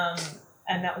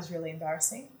 And that was really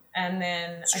embarrassing. And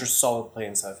then... It's just solid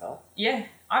plan so far. Yeah.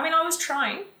 I mean, I was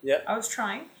trying. Yeah. I was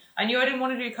trying. I knew I didn't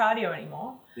want to do cardio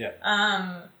anymore. Yeah.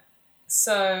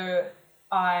 So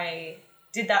I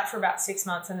did that for about 6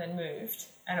 months and then moved.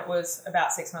 And it was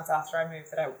about 6 months after I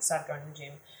moved that I started going to the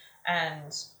gym.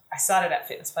 And I started at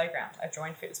Fitness Playground. I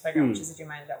joined Fitness Playground, which is the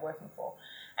gym I ended up working for.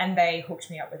 And they hooked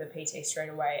me up with a PT straight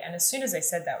away. And as soon as they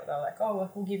said that, they were like, oh,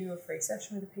 we'll give you a free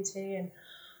session with a PT. And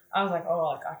I was like,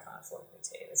 I can't afford a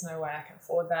PT. There's no way I can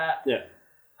afford that. Yeah.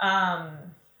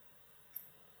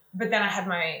 But then I had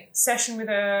my session with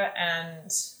her and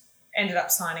ended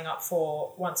up signing up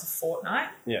for once a fortnight,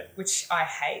 which I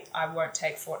hate. I won't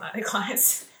take fortnightly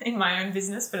clients in my own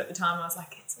business, but at the time I was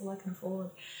like, it's all I can afford.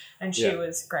 And she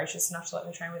was gracious enough to let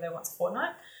me train with her once a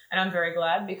fortnight. And I'm very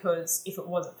glad, because if it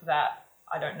wasn't for that,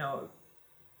 I don't know,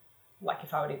 like,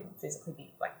 if I would even physically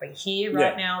be here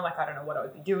right now. Like, I don't know what I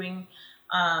would be doing.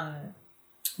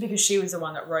 Because she was the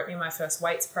one that wrote me my first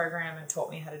weights program and taught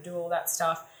me how to do all that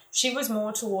stuff. She was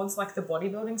more towards like the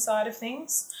bodybuilding side of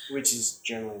things. Which is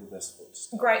generally the best place to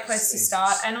start. Great place to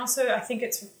start. And also I think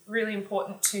it's really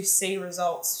important to see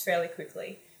results fairly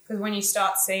quickly. Because when you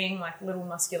start seeing like little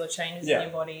muscular changes in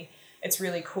your body, it's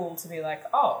really cool to be like,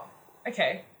 oh,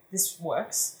 okay, this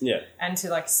works. Yeah. And to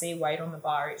like see weight on the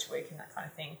bar each week and that kind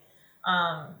of thing.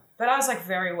 But I was like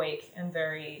very weak and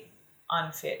very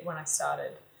unfit when I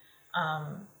started.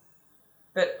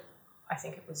 But I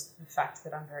think it was the fact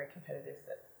that I'm very competitive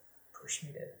that pushed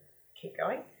me to keep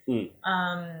going.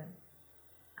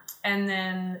 And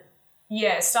then,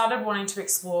 started wanting to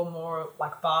explore more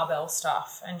like barbell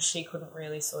stuff, and she couldn't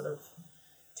really sort of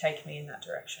take me in that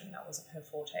direction. That wasn't her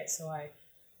forte. So I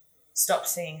stopped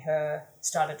seeing her,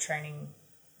 started training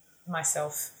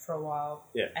myself for a while,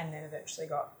 and then eventually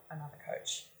got another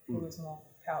coach who was more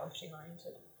powerlifting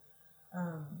oriented.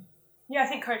 I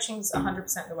think coaching's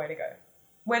 100% the way to go.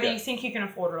 Whether you think you can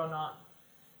afford it or not,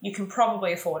 you can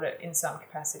probably afford it in some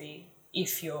capacity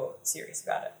if you're serious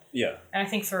about it. Yeah. And I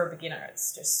think for a beginner,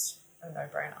 it's just a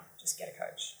no-brainer. Just get a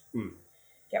coach.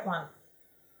 Get one.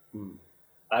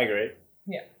 I agree.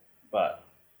 Yeah. But...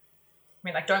 I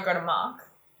mean, like, don't go to Mark.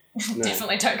 No.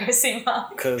 Definitely don't go see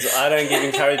Mark. Because I don't give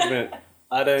encouragement.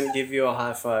 I don't give you a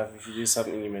high five if you do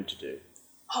something you're meant to do.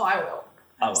 Oh, I will.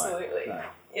 Absolutely. No.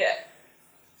 Yeah.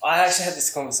 I actually had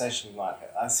this conversation like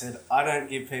it. I said, I don't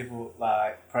give people,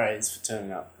 like, praise for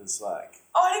turning up because, like...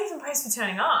 Oh, I didn't give them praise for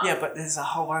turning up. Yeah, but there's a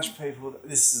whole bunch of people...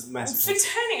 This is massive. For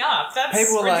turning up? That's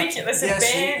people ridiculous. Like, that's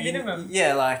a bare minimum.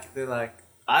 Yeah, like, they're like...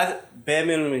 bare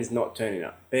minimum is not turning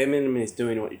up. Bare minimum is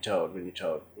doing what you're told when you're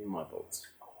told, in my books.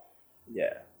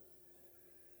 Yeah.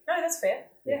 No, that's fair.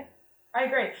 Yeah. I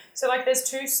agree. So, like, there's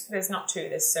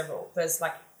several. There's,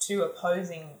 like, two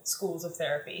opposing schools of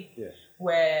therapy. Yeah.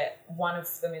 Where one of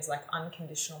them is like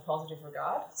unconditional positive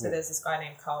regard. So there's this guy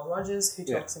named Carl Rogers who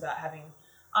talks about having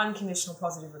unconditional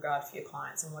positive regard for your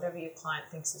clients, and whatever your client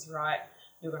thinks is right,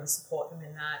 you're going to support them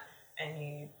in that, and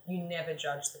you never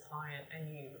judge the client, and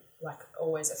you like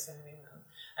always affirming them.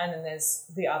 And then there's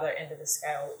the other end of the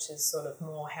scale, which is sort of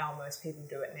more how most people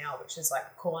do it now, which is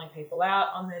like calling people out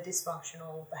on their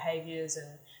dysfunctional behaviours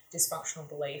and dysfunctional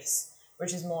beliefs,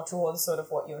 which is more towards sort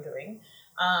of what you're doing.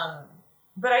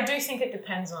 But I do think it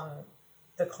depends on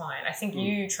the client. I think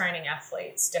you training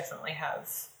athletes definitely have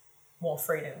more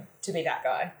freedom to be that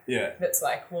guy. Yeah. That's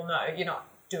like, well, no, you're not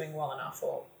doing well enough,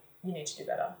 or you need to do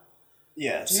better.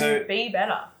 Yeah. Be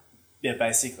better. Yeah,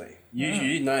 basically.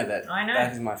 You know that. I know.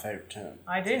 That is my favourite term.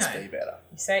 I do know. Be better.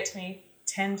 You say it to me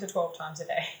 10 to 12 times a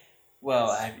day.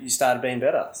 Well, you started being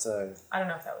better, so... I don't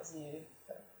know if that was you.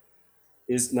 But...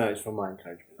 It's from my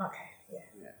encouragement. Okay,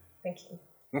 yeah. Thank you.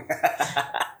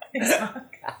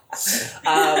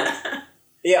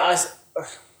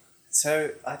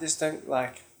 So I just don't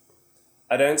like...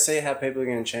 I don't see how people are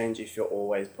going to change if you're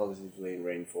always positively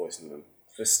reinforcing them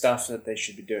for stuff that they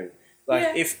should be doing.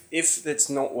 Like, if it's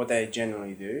not what they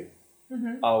generally do,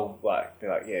 I'll be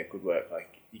like, yeah, good work.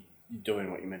 Like you're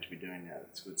doing what you're meant to be doing now.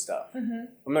 That's good stuff. I'm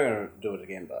not gonna do it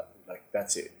again, but like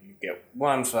that's it. You get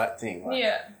one for that thing. Like,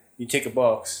 you tick a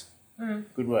box.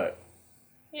 Good work.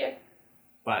 Yeah.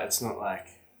 But it's not like,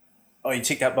 oh, you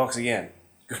tick that box again.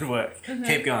 Good work.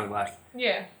 Keep going. Like,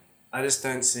 I just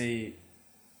don't see.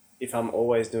 If I'm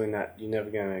always doing that, you're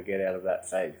never going to get out of that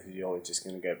phase because you're always just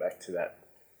going to go back to that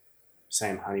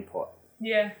same honey pot.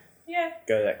 Yeah.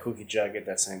 Go to that cookie jar, get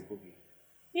that same cookie.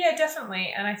 Yeah,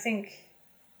 definitely. And I think,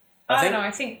 I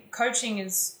think coaching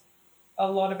is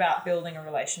a lot about building a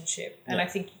relationship. And I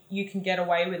think you can get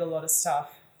away with a lot of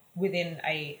stuff within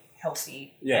a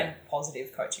healthy and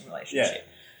positive coaching relationship.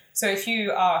 Yeah. So if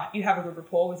you have a good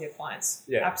rapport with your clients,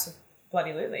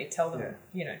 absolutely tell them,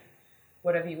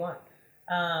 whatever you want.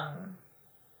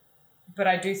 But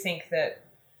I do think that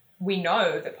we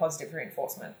know that positive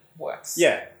reinforcement works.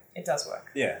 Yeah. It does work.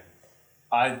 Yeah.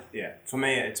 For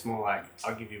me, it's more like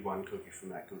I'll give you one cookie from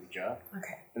that cookie jar.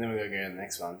 Okay. And then we're going to go to the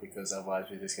next one because otherwise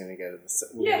we're just going to go to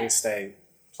we're going to stay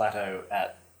plateau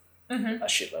at a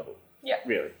shit level. Yeah.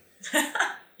 Really.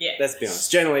 Yeah. Let's be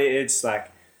honest. Generally, it's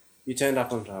like you turned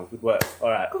up on time. Good work. All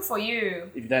right. Good for you.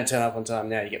 If you don't turn up on time,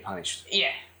 now you get punished.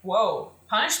 Yeah. Whoa.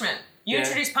 Punishment. You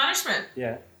introduce punishment.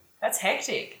 Yeah. That's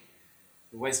hectic.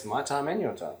 You're wasting my time and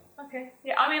your time. Okay.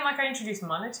 Yeah, I mean, like I introduce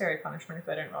monetary punishment if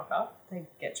they don't rock up. They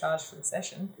get charged for the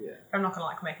session. Yeah. I'm not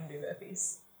going to make them do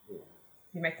burpees. Yeah.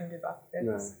 You make them do burpees?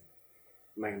 No.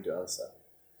 Make them do other stuff.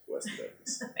 Worse than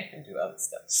burpees. Make them do other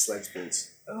stuff. Sled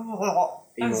sprints. Oh.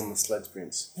 Enormous sled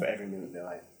sprints for every minute they're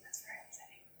late. That's very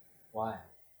upsetting. Why?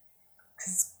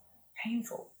 Because it's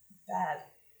painful. Bad.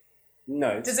 No,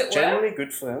 it's Does it generally work?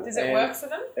 good for them. Does it work for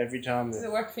them? Every time. Does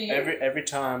it work for you? Every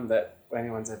time that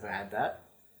anyone's ever had that,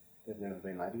 they've never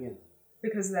been late again.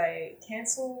 Because they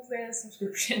cancel their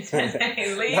subscription and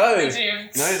they leave the gym.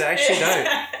 No, they actually don't.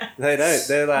 They don't.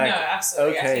 They're like, no,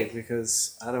 absolutely, okay,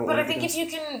 because I don't want to. But I think if you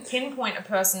can pinpoint a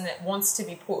person that wants to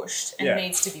be pushed and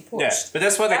needs to be pushed. Yeah, but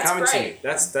that's why they're coming to me.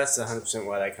 That's 100%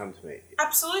 why they come to me.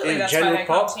 Absolutely, that's why they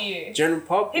come to you. General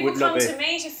pop People would not come be. to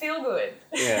me to feel good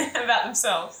about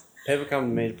themselves. People come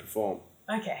to me to perform.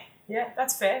 Okay, yeah,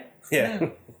 that's fair. Yeah.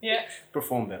 Yeah.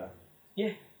 Perform better.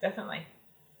 Yeah, definitely.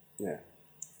 Yeah.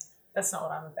 That's not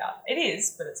what I'm about. It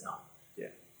is, but it's not. Yeah.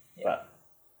 But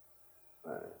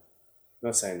I'm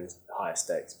not saying there's higher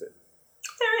stakes, but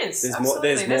there is. There's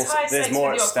absolutely. There's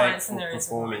more at stake than there is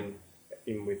performing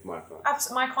with my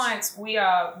clients. My clients, we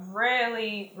are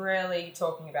rarely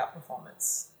talking about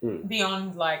performance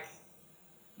beyond like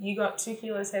you got 2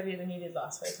 kilos heavier than you did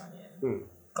last week on your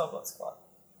goblet squat.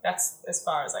 That's as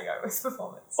far as I go with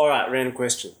performance. All right, random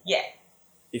question. Yeah.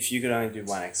 If you could only do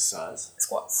one exercise.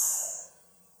 Squats.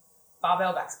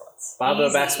 Barbell back squats.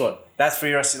 Barbell back squat. That's for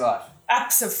your rest of your life.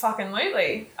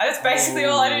 Absolutely. That's basically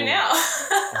all I do now.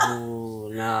 Oh,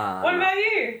 nah. What about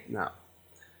you? No.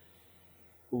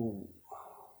 Ooh.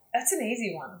 That's an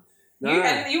easy one. No.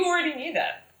 You already knew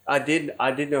that. I did know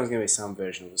it was going to be some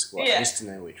version of the squat. Yeah. Just to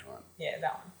know which one. Yeah,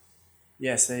 that one.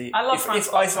 Yeah, see. I love front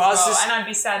squats as well, and I'd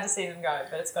be sad to see them go,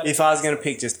 but it's got to If I was going to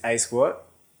pick just a squat,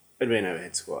 it'd be an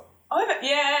overhead squat.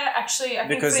 Yeah, actually, I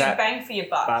think for the bang for your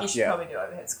buck, you should probably do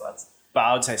overhead squats. But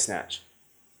I would say snatch.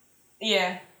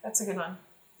 Yeah, that's a good one.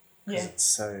 Yeah. It's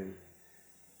so...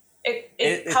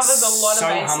 It covers a lot so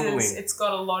of bases. humbling. It's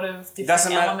got a lot of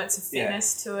different elements of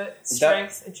fitness to it.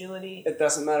 Strength, agility. It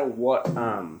doesn't matter what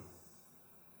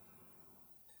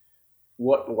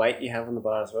weight you have on the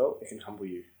bar as well, it can humble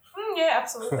you. Yeah,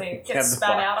 absolutely. Get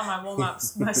spat out on my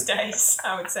warm-ups most days,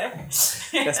 I would say.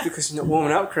 That's because you're not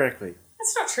warming up correctly.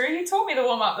 That's not true. You taught me the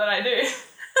warm-up that I do.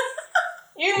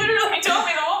 You literally taught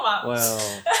me the warm-up.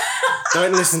 Well,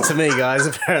 don't listen to me, guys,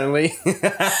 apparently.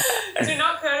 Do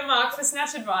not go to Mark for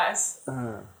snatch advice.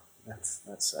 That's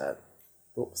sad.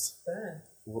 Whoops. Burn.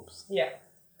 Whoops. Yeah.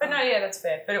 But no, yeah, that's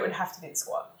fair. But it would have to be the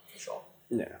squat, for sure.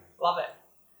 Yeah. Love it.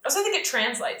 I also think it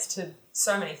translates to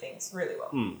so many things really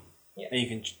well. Yeah. And you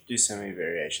can do so many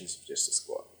variations of just a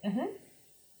squat. Mm-hmm.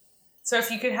 So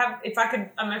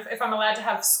if I'm allowed to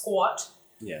have squat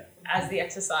as the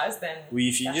exercise, then well,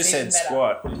 if you just said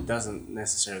squat, it doesn't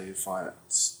necessarily define it.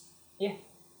 Yeah.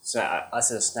 So I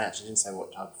said a snatch. I didn't say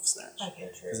what type of snatch. Okay,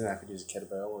 true. Because then I could use a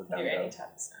kettlebell or a dumbbell. Do any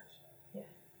type of snatch. Yeah.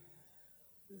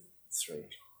 3.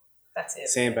 That's it.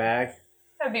 Sandbag.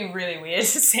 That'd be really weird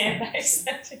to sandbag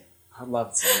snatching. I'd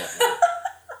love to see that.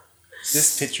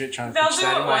 Just picture it trying to They'll picture do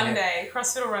that it in my one head. day.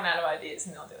 CrossFit will run out of ideas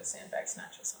and they'll do a sandbag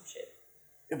snatch or some shit.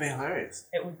 It'd be hilarious.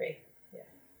 It would be, yeah.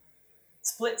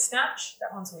 Split snatch,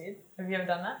 that one's weird. Have you ever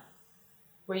done that?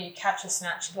 Where you catch a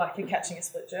snatch like you're catching a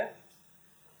split jerk?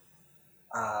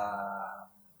 Uh,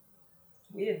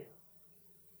 Weird.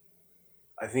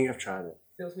 I think I've tried it.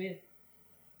 Feels weird.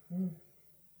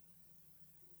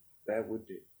 That would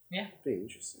do. Yeah. Be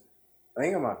interesting. I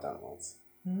think I might have done it once.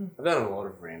 I've done a lot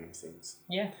of random things.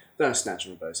 Yeah. I've done a snatch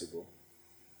and a bicycle.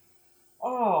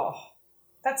 Oh,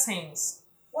 that seems...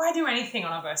 Why do anything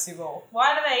on a Bosu ball?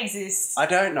 Why do they exist? I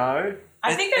don't know.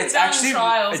 I think they've done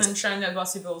trials and shown that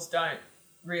Bosu balls don't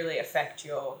really affect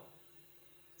your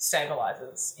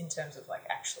stabilizers in terms of like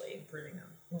actually improving them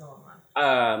in the long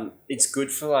run. It's good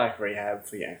for like rehab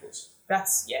for your ankles. That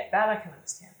I can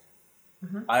understand.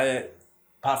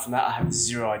 Apart from that, I have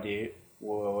zero idea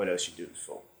what else you do it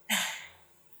for.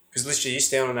 Because literally, you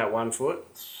stand on that 1 foot,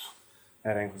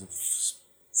 that ankle's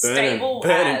burning. Stable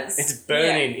as. It's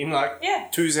burning in like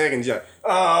 2 seconds. You're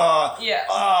like,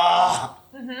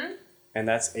 and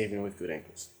that's even with good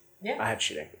ankles. Yeah. I have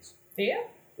shit ankles. Do you?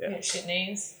 Yeah. You have shit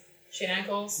knees, shit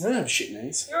ankles. I don't have shit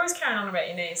knees. You're always carrying on about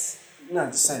your knees. No,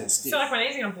 just saying it's I stiff. feel like my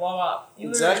knees are going to blow up. You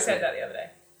literally said that the other day.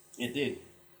 It did.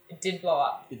 It did blow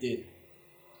up. It did.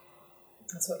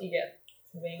 That's what you get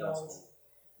for being old.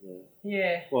 Yeah.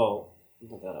 Yeah. Well, I'm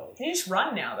not that old. You just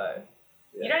run now, though.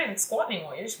 Yeah. You don't even squat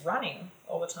anymore. You're just running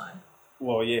all the time.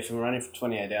 Well, yeah, if I'm running for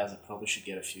 28 hours, I probably should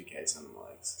get a few Ks on my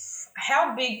legs.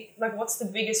 How big, like, what's the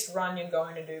biggest run you're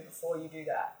going to do before you do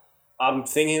that? I'm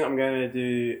thinking I'm going to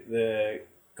do the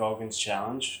Goggins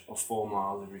Challenge of 4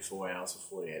 miles every 4 hours for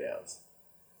 48 hours.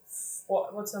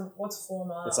 What's 4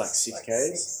 miles? It's like 6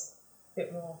 Ks. A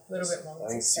little bit more than I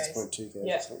think 6 Ks. 6.2 Ks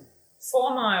Yeah. or something.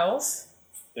 4 miles.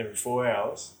 Every 4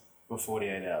 hours for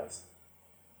 48 hours.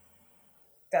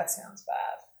 That sounds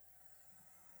bad.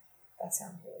 That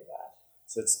sounds really bad.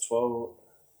 So it's 12...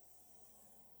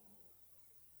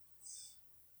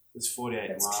 It's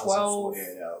 48 It's miles 12 in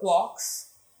 48 hours. blocks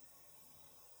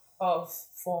of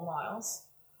 4 miles.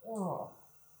 Oh.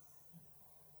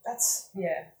 That's,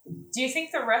 yeah. Do you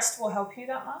think the rest will help you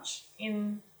that much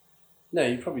in... No,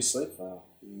 you probably sleep for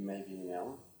maybe an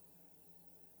hour.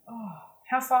 Oh.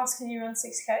 How fast can you run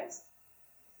 6 Ks?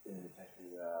 Yeah,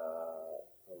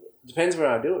 depends where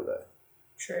I do it though.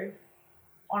 True.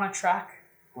 On a track,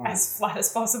 as flat as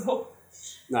possible.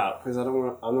 No, because I'm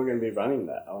not going to be running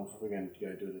that. I'm probably going to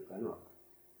go do it at Glenrock.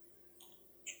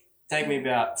 Take me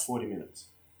about 40 minutes.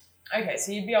 Okay,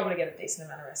 so you'd be able to get a decent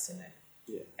amount of rest in there.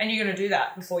 Yeah. And you're going to do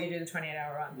that before you do the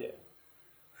 28-hour run? Yeah.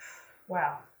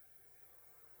 Wow.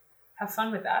 Have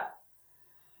fun with that.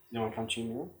 You want to come cheer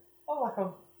me on? Oh, like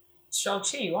I'll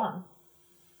cheer you on.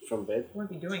 From bed? I won't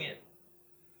be doing it.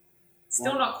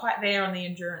 Still not quite there on the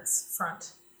endurance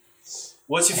front.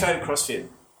 What's your favourite CrossFit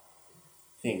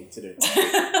thing to do?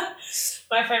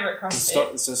 My favourite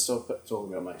CrossFit. Let's just stop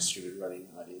talking about my stupid running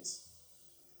ideas.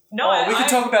 No, we can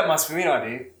talk about my swimming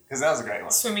idea, because that was a great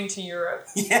one. Swimming to Europe.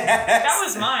 Yes! That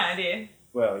was my idea.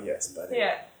 Well, yes, but...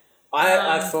 Yeah.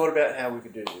 I've thought about how we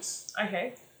could do this.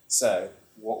 Okay. So,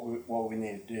 what we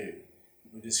need to do,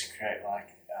 we just create like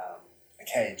a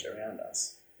cage around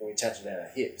us, and we attach it at our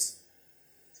hips.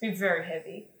 It's be very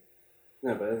heavy.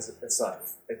 No, but it's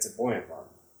a buoyant one.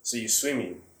 So you're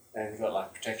swimming, and you've got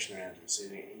like protection around you, so you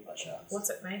don't get eaten by sharks. What's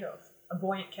it made of? A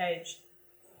buoyant cage.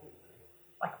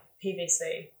 Like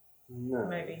PVC. No.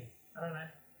 Maybe. I don't know.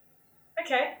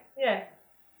 Okay, yeah.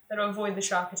 That'll avoid the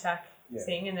shark attack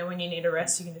thing, and then when you need a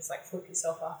rest, you can just like flip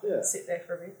yourself up and sit there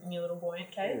for a bit in your little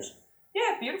buoyant cage.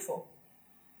 Yeah, beautiful.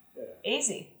 Yeah.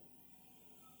 Easy.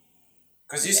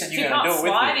 Because you said If you're you going to do can't it with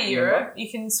me. fly to Europe,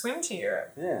 you can swim to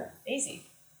Europe. Yeah. Easy.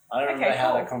 I don't remember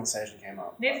how cool. that conversation came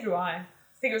up. Neither do I. I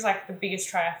think it was like the biggest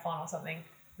triathlon or something.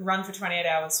 You run for 28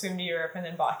 hours, swim to Europe, and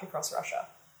then bike across Russia.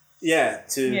 Yeah,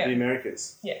 to the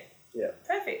Americas. Yeah. Yeah.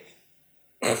 Perfect.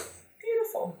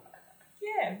 Beautiful.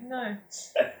 Yeah, no.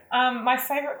 My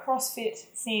favourite CrossFit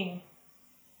thing.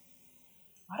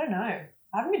 I don't know.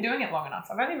 I haven't been doing it long enough.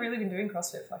 I've only really been doing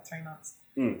CrossFit for like 3 months.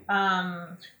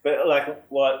 But like,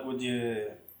 what would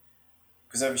you...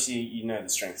 Because obviously you know the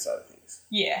strength side of things.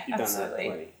 Yeah, You've absolutely. done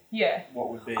that plenty. Yeah. What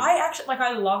would be...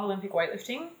 I love Olympic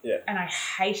weightlifting. Yeah. And I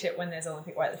hate it when there's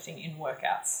Olympic weightlifting in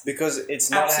workouts. Because it's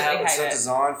not Absolutely it's hate not it.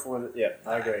 designed for the... Yeah,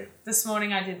 I agree. This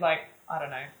morning I did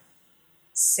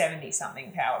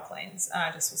 70-something power cleans. And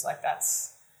I just was like,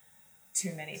 that's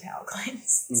too many power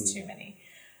cleans. It's too many.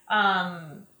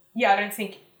 I don't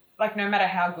think, no matter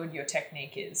how good your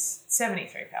technique is,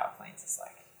 73 power cleans is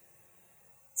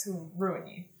to ruin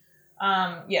you.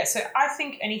 So I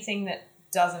think anything that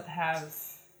doesn't have...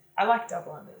 I like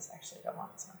double unders, actually. Double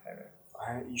unders are my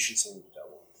favourite. You should send me the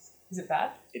double. Is it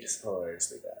bad? It is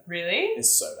hilariously bad. Really? It's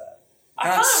so bad. I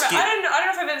don't know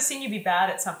if I've ever seen you be bad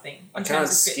at something in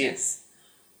terms of fitness.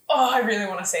 Oh, I really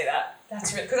want to see that.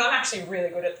 That's really... Because I'm actually really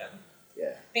good at them.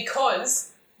 Yeah.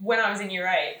 Because when I was in year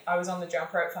 8, I was on the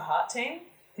jump rope for Heart Team.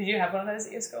 Did you have one of those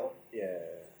at your school? Yeah.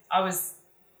 I was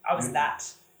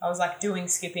that. I was like doing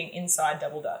skipping inside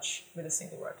double Dutch with a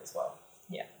single rope as well.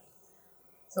 Yeah.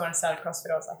 So when I started CrossFit,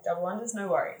 I was like, double unders, no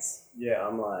worries. Yeah,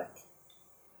 I'm like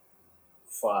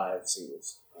 5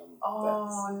 singles.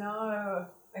 No.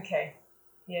 Okay.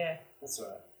 Yeah. That's all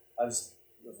right. I just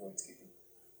avoid skipping.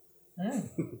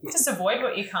 Just avoid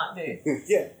what you can't do.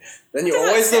 Yeah. Then you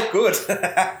always look good.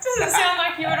 Doesn't sound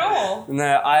like you at all.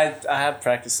 No, I have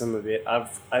practiced them a bit. I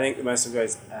think the most of it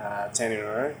is 10 in a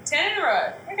row. 10 in a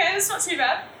row. Okay, that's not too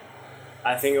bad.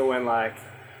 I think it went like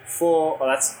 4. Oh,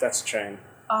 that's train.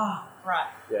 Oh, right.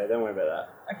 Yeah, don't worry about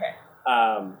Okay.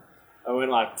 that. I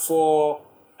went like 4,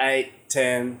 8,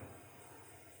 10.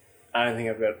 I don't think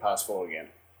I've got to pass 4 again.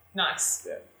 Nice.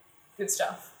 Yeah. Good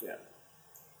stuff. Yeah.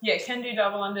 Yeah, can do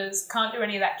double unders. Can't do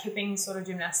any of that kipping sort of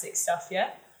gymnastic stuff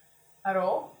yet at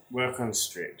all. Work on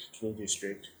strict. Can you do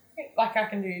strict? Like I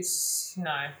can do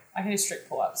strict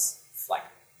pull-ups, like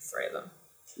 3 of them.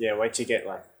 Yeah, wait till you get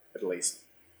like at least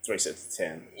 3 sets of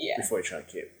 10 before you try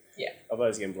to kip. Yeah.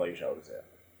 Otherwise you're going to blow your shoulders out.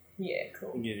 Yeah,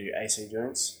 cool. You do AC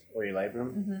joints or you labour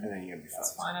them and then you're going to be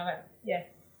That's fast. fine. I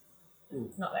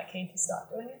don't, not that keen to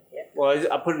start doing it yet. Well,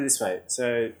 I put it this way.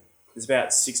 So there's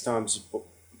about 6 times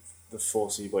the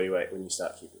force of your body weight when you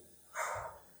start kipping.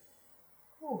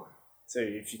 Ooh. So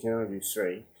if you can only do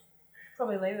 3,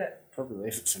 probably leave it for now.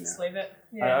 Just leave it.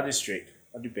 Yeah. I do strict.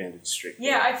 I do banded strict.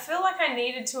 Yeah, I feel like I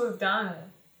needed to have done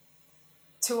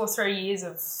 2 or 3 years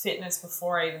of fitness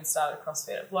before I even started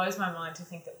CrossFit. It blows my mind to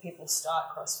think that people start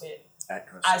CrossFit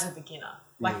as a beginner.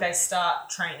 Like they start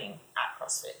training at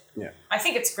CrossFit. Yeah. I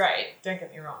think it's great, don't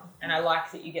get me wrong. And I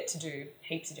like that you get to do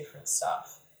heaps of different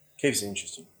stuff. Keeps it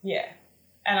interesting. Yeah.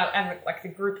 And like the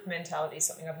group mentality is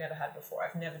something I've never had before.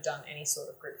 I've never done any sort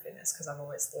of group fitness because I've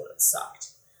always thought it sucked.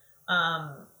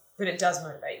 But it does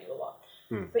motivate you a lot.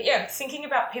 But yeah, thinking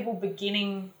about people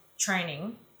beginning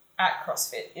training at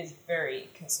CrossFit is very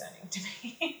concerning to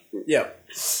me. Yeah.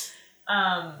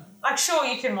 Like sure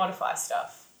you can modify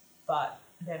stuff, but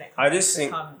then it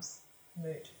becomes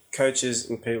moot. Coaches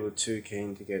and people are too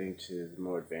keen to get into the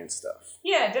more advanced stuff.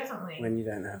 Yeah, definitely. When you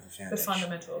don't have the foundation. The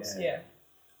fundamentals, yeah.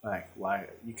 Like, why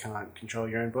you can't control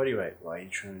your own body weight? Why are you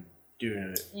trying to do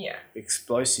an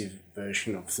explosive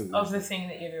version of the of the thing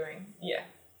that you're doing? Yeah,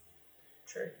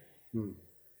 true. Do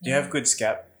you have good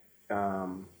scap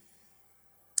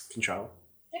control?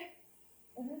 Yeah,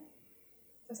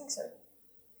 I think so.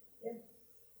 Yeah,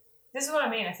 this is what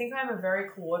I mean. I think I'm a very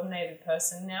coordinated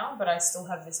person now, but I still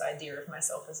have this idea of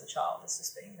myself as a child as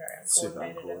just being very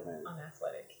uncoordinated and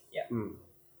unathletic. Yeah,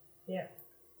 yeah.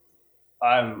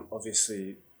 I'm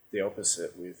obviously the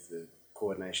opposite with the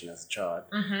coordination as a child.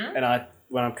 And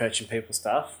when I'm coaching people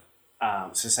stuff,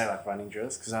 so say like running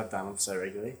drills, because I've done them so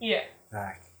regularly. Yeah.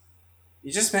 Like,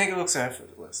 you just make it look so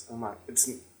effortless. I'm like, it's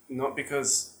not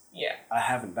because I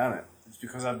haven't done it. It's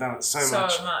because I've done it so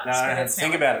much. Now I don't have to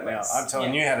think about it now. I'm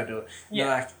telling you how to do it. You're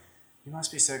like, you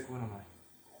must be so good. I'm like,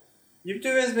 you do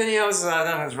as many hours as I've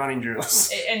done as running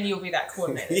drills. And you'll be that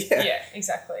coordinated. Yeah,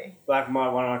 exactly. Like one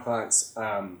of my clients,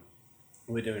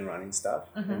 we're doing running stuff,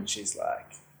 and she's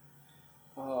like,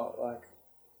 oh, like,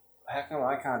 how come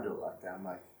I can't do it like that? I'm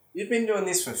like, you've been doing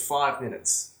this for 5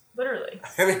 minutes. Literally.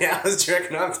 How many hours do you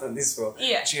reckon I've done this for?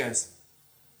 Yeah. She goes,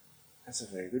 that's a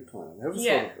very good point. I never thought of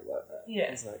it like that.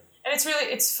 Yeah. And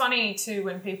it's funny too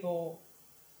when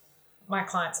my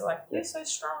clients are like, you're so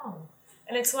strong.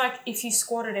 And it's like, if you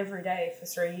squatted every day for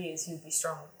 3 years, you'd be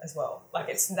strong as well. Like,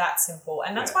 it's that simple.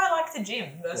 And that's why I like the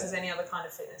gym versus any other kind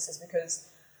of fitness, is because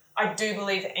I do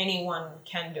believe anyone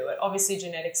can do it. Obviously,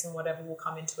 genetics and whatever will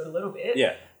come into it a little bit.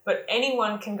 Yeah. But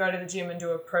anyone can go to the gym and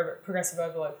do a progressive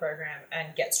overload program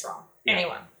and get strong.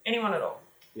 Yeah. Anyone at all.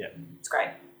 Yeah. It's great.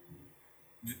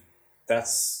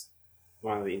 That's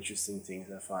one of the interesting things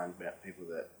I find about people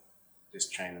that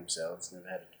just train themselves, never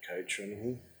had a coach or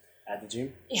anything at the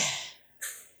gym. Yeah.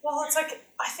 Well, it's like,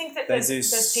 I think that there's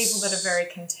people that are very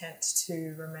content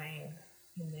to remain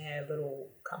in their little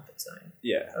comfort zone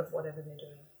of whatever they're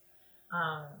doing.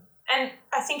 And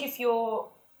I think if you're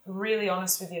really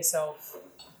honest with yourself,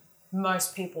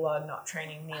 most people are not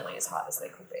training nearly as hard as they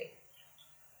could be.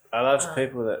 I love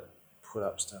people that put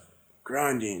up stuff,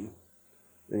 grinding,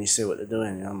 and you see what they're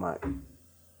doing, and I'm like,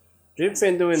 you've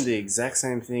been doing the exact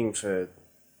same thing for a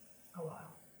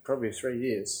while. Probably 3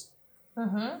 years.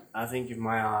 I think if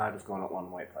my eye had have gone at one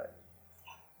weight plate.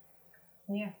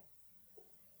 Yeah.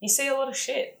 You see a lot of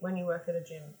shit when you work at a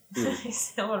gym. You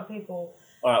see a lot of people.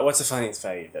 All right, what's the funniest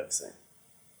fail you've ever seen?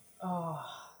 Oh,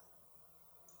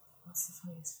 what's the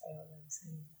funniest fail I've ever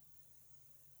seen?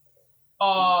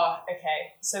 Oh,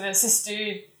 okay. So there's this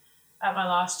dude at my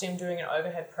last gym doing an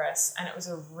overhead press, and it was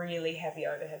a really heavy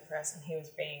overhead press, and he was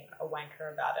being a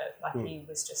wanker about it. Like he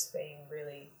was just being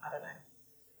really, I don't know,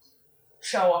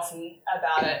 show-offy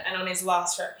about it. And on his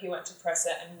last rep, he went to press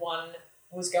it, and one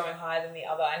was going higher than the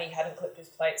other, and he hadn't clipped his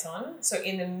plates on. So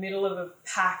in the middle of a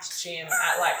packed gym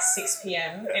at like 6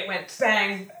 p.m, it went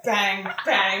bang, bang,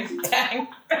 bang, bang,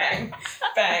 bang,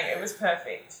 bang. It was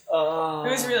perfect. Oh. It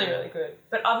was really, really good.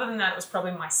 But other than that, it was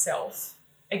probably myself.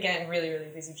 Again, really, really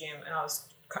busy gym, and I was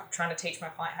trying to teach my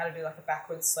client how to do like a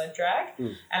backwards sled drag,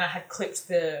 and I had clipped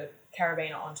the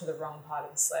carabiner onto the wrong part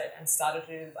of the sled and started to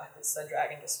do the backwards sled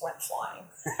drag and just went flying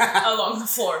along the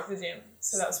floor of the gym.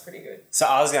 So that was pretty good. So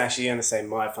I was actually going to say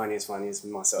my funniest one is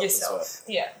myself as well.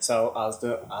 Yeah. So I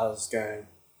was going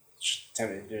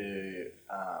attempting to do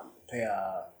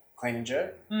PR clean and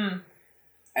jerk, and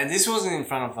this wasn't in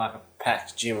front of like a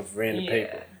packed gym of random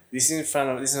people. This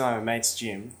is my mate's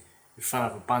gym, in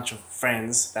front of a bunch of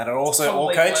friends that are also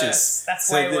all coaches. Worse. That's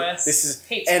so way worse. This is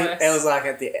heaps and worse. it was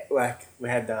like we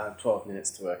had 12 minutes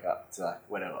to work up to like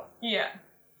whatever. Yeah.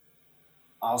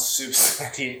 I was super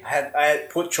sweaty. I had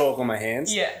put chalk on my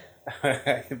hands. Yeah.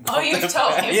 Oh, you've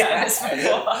told me about this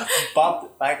before.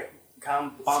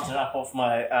 Bumped it up off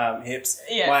my hips.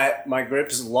 Yeah. My grip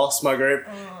has lost my grip.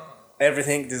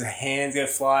 Everything, the hands go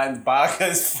flying, the bar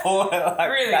goes forward like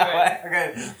really that good. way.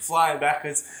 I go flying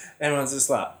backwards. Everyone's just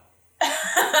like,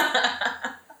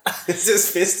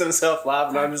 just pissed himself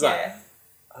laughing. I'm just like,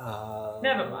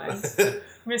 never mind.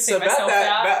 I'm gonna so sing myself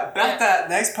out. That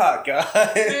next part,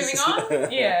 guys. Moving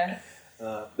on. Yeah.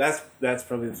 That's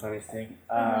probably the funny thing.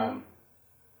 Can't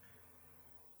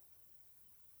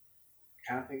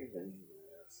think of anything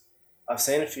else. I've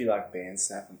seen a few like band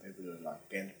snap and people doing like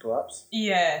band pull-ups.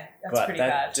 Yeah, that's pretty bad.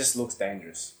 That just looks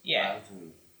dangerous. Yeah.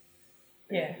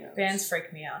 Bands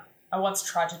freak me out. I once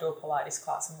tried to do a Pilates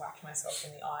class and whacked myself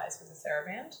in the eyes with a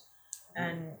TheraBand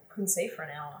and couldn't see for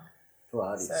an hour.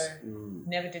 Pilates. So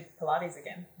never did Pilates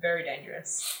again. Very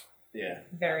dangerous. Yeah.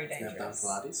 Very dangerous. Never done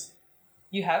Pilates?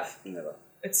 You have? Never.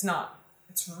 It's not.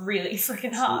 It's really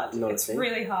freaking hard. It's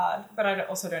really hard, but I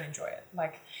also don't enjoy it.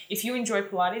 Like, if you enjoy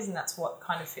Pilates and that's what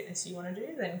kind of fitness you want to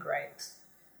do, then great.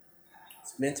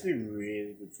 It's meant to be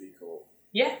really good for your core.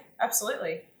 Yeah,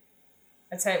 absolutely.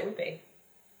 I'd say it would be.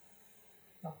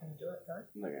 Not going to do it, though.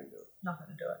 I'm not going to do it. Not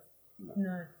going to do it.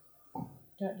 No.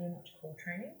 Don't do much core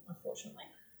training, unfortunately.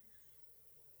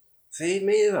 See,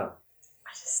 me either.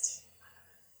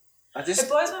 It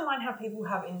blows my mind how people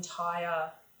have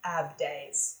entire ab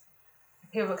days.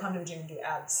 People that come to the gym and do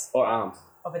abs. Or arms.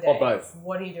 Of a day. Or both.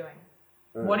 What are you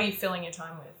doing? What are you filling your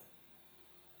time with?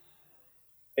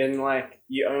 And like,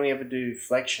 you only ever do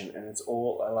flexion and it's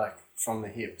all like from the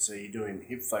hip. So you're doing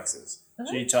hip flexors.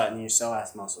 So you tighten your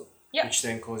psoas muscle. Yep. Which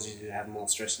then causes you to have more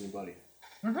stress in your body.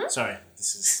 Sorry,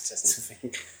 this is just a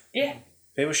thing. Yeah.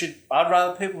 I'd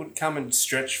rather people would come and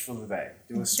stretch for the day.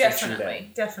 Do a stretching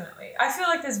day. Definitely. I feel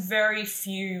like there's very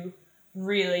few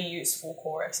really useful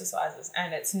core exercises,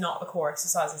 and it's not the core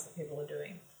exercises that people are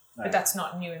doing. No. But that's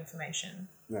not new information.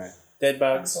 No. Dead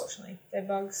bugs. Unfortunately. Dead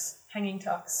bugs, hanging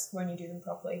tucks when you do them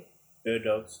properly. Bird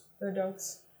dogs.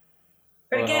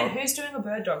 But again, who's doing a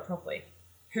bird dog properly?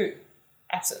 Who?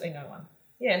 Absolutely no one.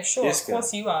 Yeah, sure, of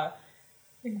course you are.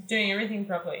 You're doing everything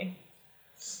properly.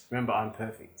 Remember, I'm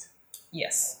perfect.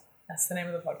 Yes, that's the name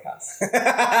of the podcast.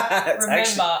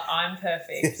 Remember, I'm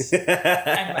perfect.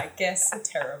 And my guests are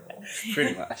terrible.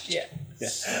 Pretty much. Yeah.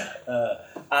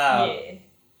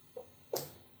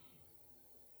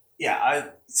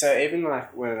 So even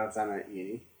like when I've done it at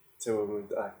uni, so when we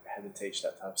had to teach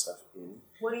that type of stuff at uni.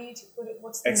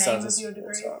 What's the name of your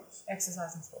degree?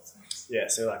 Exercise and sports science. Yeah,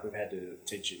 so like we've had to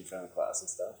teach it in front of class and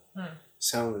stuff.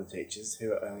 Some of the teachers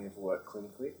who only ever work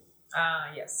clinically.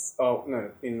 Yes. Oh,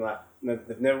 no,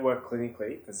 they've never worked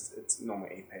clinically because it's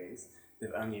normally EPs.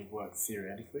 They've only worked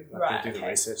theoretically. They do the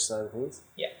research side of things.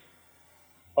 Yeah.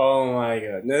 Oh my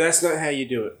God. No, that's not how you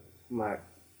do it. I'm like,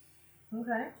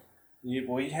 okay.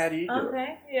 How do you do it?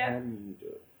 Okay, yeah. How do you do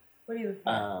it? What are you looking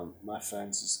at? My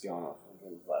phone's just going off. I'm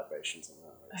getting vibrations on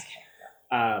that. Okay.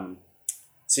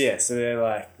 So they're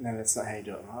like, no, that's not how you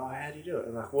do it. I'm like, how do you do it?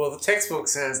 I'm like, well, the textbook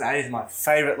says that is my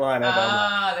favourite line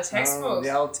ever. The textbook.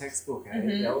 The old textbook,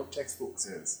 The old textbook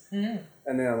says. And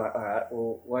then I'm like, all right,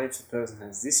 well, what if the person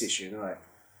has this issue? And they're like,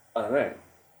 I don't know.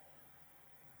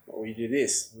 Well, you do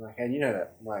this. I'm like, how do you know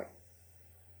that? I'm like,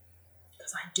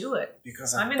 because I do it.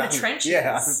 Because I'm in the trenches.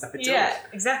 Yeah,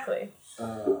 exactly.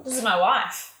 This is my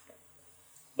life.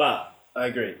 But I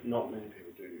agree, not many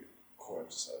people do core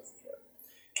exercises. Right?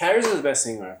 Carries are the best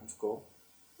thing, I reckon, for core.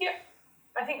 Yeah.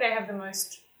 I think they have the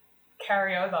most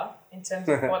carry over in terms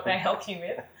of what they help you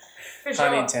with. For sure.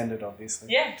 Pun intended,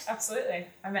 obviously. Yeah, absolutely.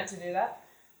 I meant to do that.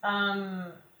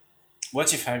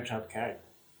 What's your favourite type of carry?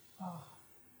 Oh,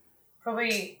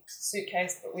 probably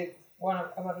suitcase, but with one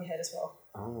above your head as well.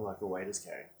 Oh, like a waiter's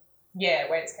carry. Yeah,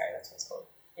 waiter's carry, that's what it's called.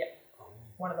 Yeah. Oh.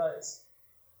 One of those.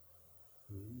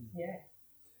 Mm. Yeah.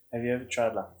 Have you ever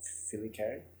tried like Philly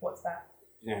carry? What's that?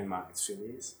 You know who Marcus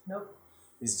Philly is? Nope.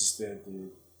 He's just the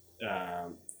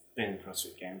been in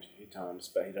CrossFit Games a few times,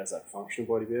 but he does like functional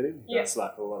bodybuilding. He does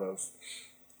like a lot of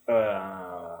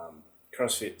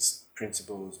CrossFit's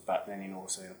principles, but then in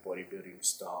also in a bodybuilding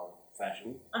style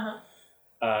fashion.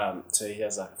 So he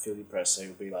has like a Philly press, so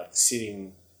he'll be like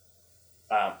sitting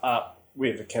up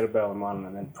with a kettlebell in one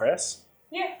and then press.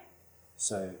 Yeah.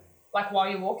 So. Like while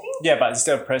you're walking? Yeah, but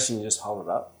instead of pressing, you just hold it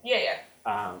up. Yeah, yeah.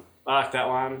 I like that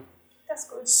one. That's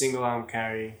good. Single arm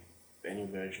carry, any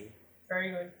version.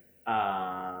 Very good.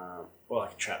 Or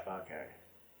like a trap bar carry.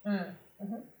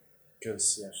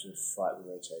 Because you have to fight the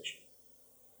rotation.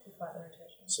 To fight the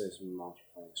rotation. So it's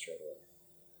multiplying straight away.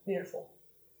 Beautiful.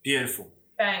 Beautiful.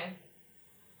 Bang.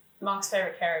 Mark's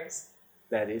favourite carries.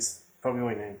 That is probably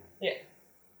all you need. Yeah.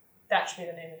 That should be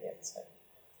the name of the episode.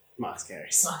 Mark's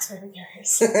carries. Mark's favourite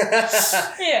carries.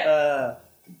 Yeah.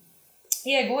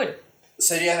 Yeah, good.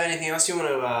 So do you have anything else you want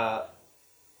to...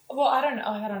 Well, I don't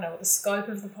know what the scope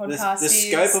of the podcast the is.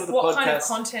 scope of the what podcast... kind of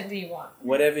content do you want?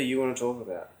 Whatever you want to talk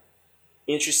about.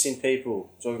 Interesting people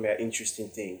talking about interesting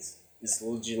things. This is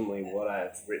legitimately what I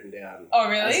have written down. Oh,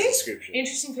 really? As a description.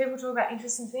 Interesting people talk about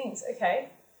interesting things. Okay.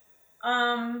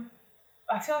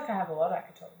 I feel like I have a lot I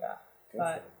could talk about,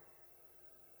 but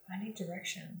I need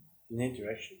direction. You need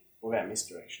direction. What about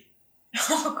misdirection?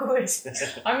 Oh, good.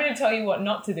 I'm going to tell you what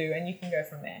not to do, and you can go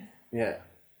from there. Yeah.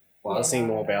 Well, I was thinking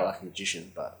more about like a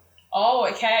magician, but... Oh,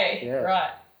 okay. Yeah.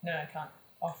 Right. No, I can't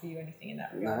offer you anything in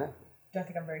that regard. No? Don't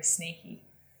think I'm very sneaky.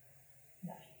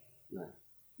 No.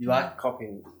 You like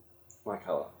copying my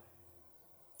colour.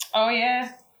 Oh,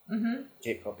 yeah. Mm-hmm.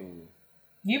 Keep copying me.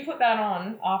 You put that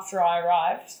on after I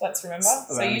arrived, let's remember.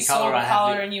 So you saw the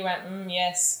colour and you went,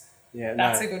 yes. Yeah,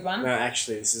 that's a good one. No,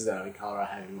 actually, this is the only colour I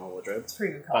have in my wardrobe. It's a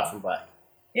pretty good colour. Apart from black.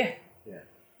 Yeah. Yeah.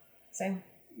 Same.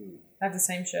 I have the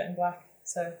same shirt in black,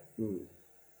 so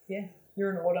yeah,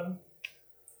 you're an autumn.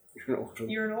 You're an autumn.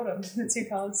 You're an autumn. The two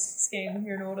colours scheme.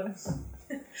 You're an autumn.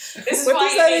 This is What why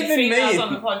does that you need even females mean?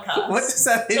 on the podcast. What does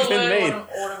that to even learn mean? what an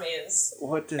autumn is.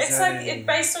 What does It's that like mean? it's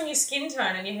based on your skin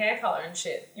tone and your hair colour and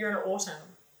shit. You're an autumn.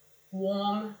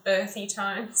 Warm, earthy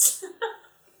tones.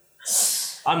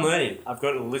 I'm learning. I've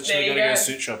got literally got to go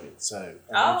suit shopping. So.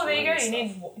 There you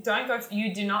go.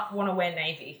 You do not want to wear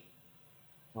navy.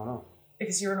 Why not?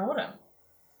 Because you're an autumn.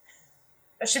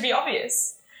 That should be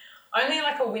obvious. Only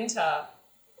like a winter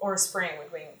or a spring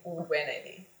would wear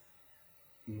navy.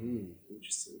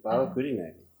 Interesting. But I look good in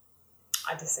navy.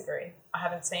 I disagree. I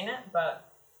haven't seen it,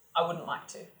 but I wouldn't like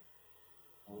to.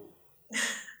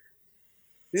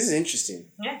 This is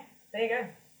interesting. Yeah, there you go.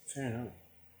 Fair enough.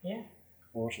 Yeah.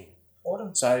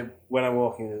 Autumn. So when I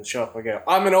walk into the shop, I go,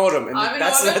 I'm an autumn. And I'm an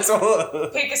autumn. That's all.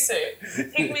 Pick a suit.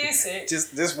 Pick me a suit.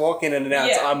 Just walk in and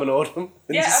announce I'm an autumn.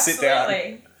 And just sit down.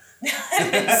 And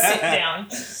then sit down.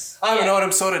 I'm an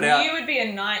autumn, sorted out. You would be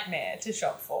a nightmare to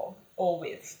shop for or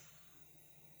with.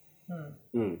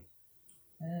 Yeah.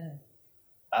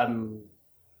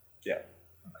 Okay.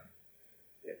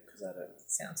 Yeah, because I don't...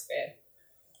 Sounds fair.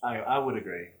 I would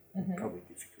agree. Probably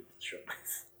difficult to shop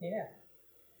with. Yeah.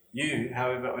 You,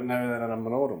 however, would know that I'm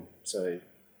an autumn, so...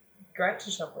 Great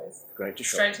to shop with. Great to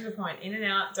shop. Straight to the point. In and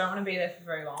out. Don't want to be there for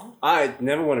very long. I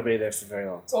never want to be there for very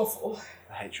long. It's awful.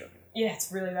 I hate shopping. Yeah, it's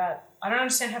really bad. I don't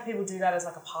understand how people do that as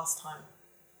like a pastime.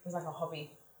 As like a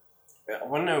hobby. I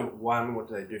want to know, one, what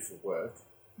do they do for work?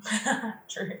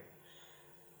 True.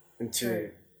 And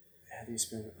two, how do you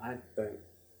spend it? I don't...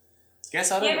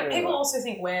 Guess I don't Yeah, but really people like... also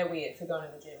think we're weird for going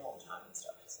to the gym all the time and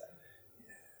stuff, so...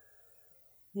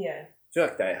 Yeah. I feel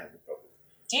like they have the problem.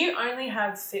 Do you only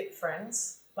have fit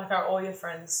friends? Like, are all your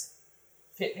friends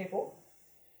fit people?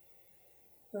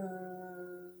 For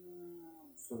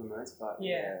the most part,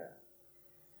 yeah.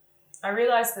 I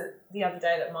realised that the other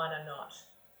day that mine are not.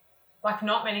 Like,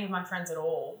 not many of my friends at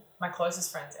all, my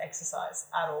closest friends, exercise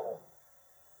at all.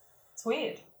 It's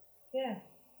weird. Yeah.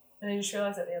 And I just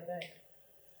realised that the other day.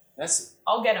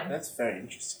 I'll get them. That's very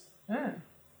interesting.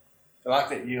 I like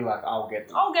that you're like, I'll get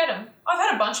them. I'll get them. I've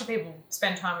had a bunch of people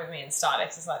spend time with me and start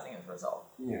exercising as a result.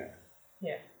 Yeah.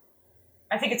 Yeah.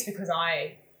 I think it's because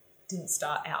I didn't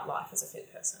start out life as a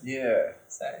fit person. Yeah.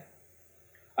 So.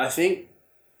 I think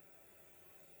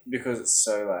because it's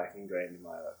so like ingrained in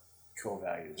my core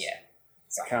values. Yeah.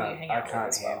 I can't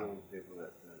handle people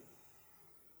that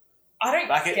I don't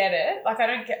get it. Like, I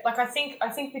don't get... Like, I think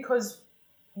because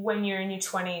when you're in your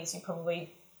 20s, you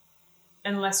probably...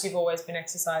 Unless you've always been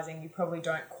exercising, you probably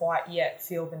don't quite yet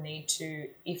feel the need to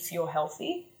if you're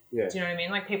healthy. Yeah. Do you know what I mean?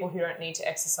 Like, people who don't need to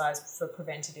exercise for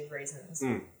preventative reasons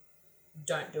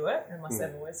don't do it unless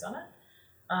they've always done it.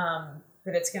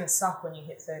 But it's going to suck when you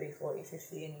hit 30, 40,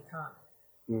 50 and you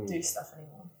can't do stuff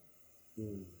anymore.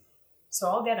 Mm. So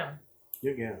I'll get them.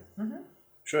 You'll get them. Mm-hmm.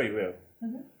 Sure you will.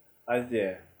 Mm-hmm.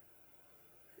 Yeah.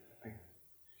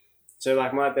 So,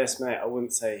 like, my best mate, I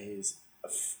wouldn't say he's,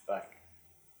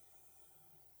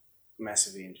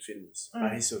 massively into fitness,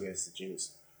 but he still goes to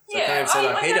gyms. So yeah,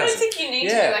 I don't think you need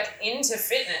to be, like, into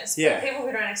fitness. Yeah. But people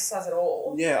who don't exercise at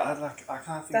all. Yeah, I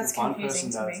can't think that's of one person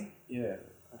to does. me. Yeah,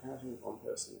 I can't think of one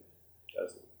person that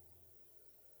does it.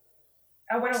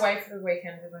 I went away for the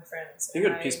weekend with my friends. I think it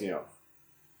would piss me off.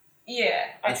 Yeah.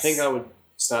 I think I would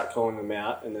start calling them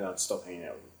out and then I'd stop hanging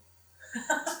out with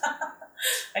them.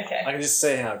 Okay. I can just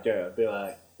see how it goes. I'd be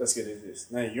like, let's go do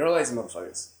this. No, you're all lazy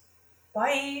motherfuckers.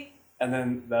 Bye. And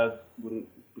then they wouldn't,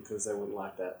 because they wouldn't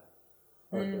like that.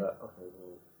 I'd be like, okay,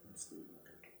 well,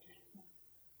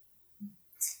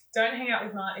 don't hang out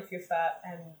with Mart if you're fat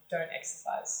and don't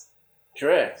exercise.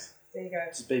 Correct. There you go.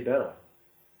 Just be better.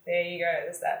 There you go.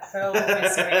 There's that pearl of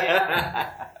wisdom again.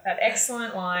 That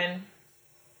excellent line.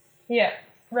 Yeah,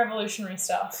 revolutionary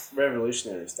stuff.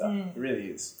 Revolutionary stuff. It really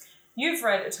is. You've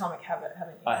read Atomic Habit,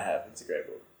 haven't you? I have. It's a great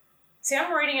book. See,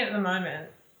 I'm reading it at the moment,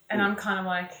 and I'm kind of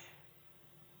like,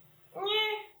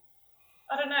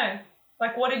 I don't know.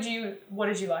 Like, what did you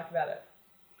like about it?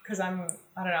 Because I don't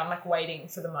know, I'm like waiting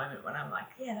for the moment when I'm like,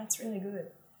 yeah, that's really good.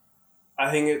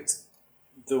 I think it's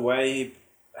the way,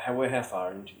 how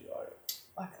far into you are.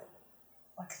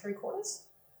 Like 3/4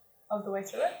 of the way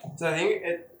through it. So I think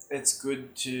it's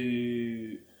good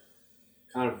to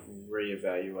kind of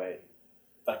reevaluate.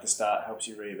 Like the start helps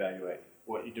you reevaluate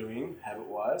what you're doing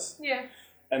habit-wise. Yeah.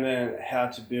 And then how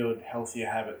to build healthier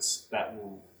habits that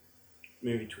will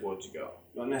move you towards your goal.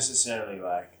 Not necessarily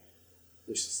like,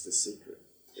 this is the secret.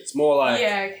 It's more like,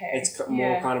 it's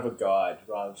more kind of a guide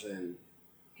rather than...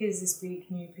 Here's this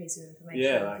big new piece of information.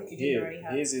 Yeah, like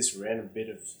here's this random bit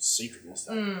of secretness.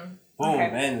 Boom,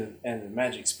 and the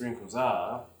magic sprinkles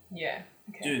are... Yeah,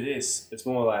 okay. Do this. It's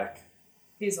more like...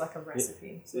 Here's like a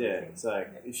recipe. It's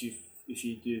like, if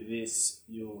you do this,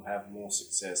 you'll have more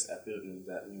success at building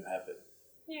that new habit.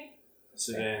 Yeah.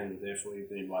 So then, therefore, you've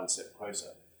been one step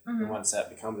closer. Mm-hmm. And once that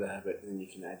becomes a habit, then you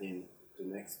can add in the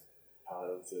next part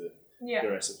of the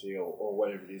recipe or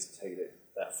whatever it is to take it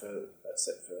that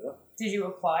step further. Did you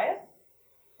apply it?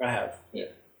 I have.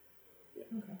 Yeah.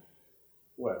 Okay.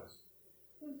 Works.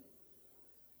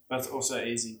 But it's also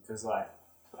easy because, like,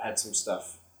 I've had some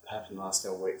stuff happen the last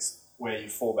couple of weeks where you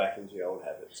fall back into your old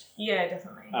habits. Yeah,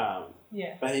 definitely.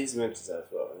 But he's mentioned that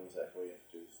as well. And he's like, all you have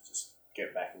to do is just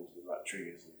get back into the right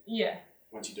triggers. And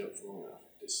once you do it for long enough,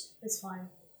 it's fine.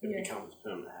 It becomes a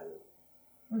permanent habit.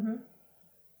 Mm-hmm.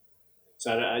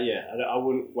 So, I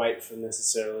wouldn't wait for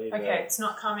necessarily... Okay, it's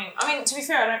not coming... I mean, to be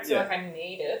fair, I don't feel like I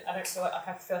need it. I feel like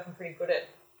I'm pretty good at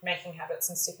making habits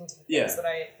and sticking to the things that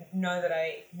I know that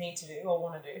I need to do or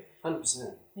want to do.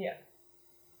 100%. Yeah.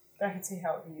 But I can see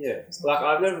how it would be. Yeah. Like,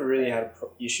 I've never really had an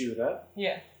issue with that.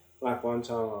 Yeah. Like, one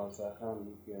time I was like,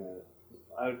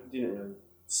 I didn't really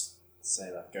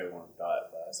say, like, go on a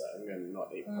diet, but I was like, I'm going to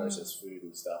not eat processed food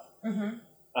and stuff. Mm-hmm.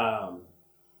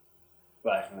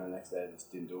 Like, and the next day I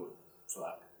just didn't do it for,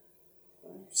 like,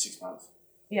 6 months.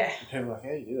 Yeah. And people were like, how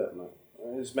do you do that, mate?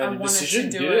 I just made a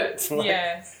decision to do it.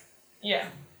 Like, yeah.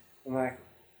 I'm like,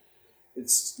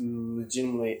 it's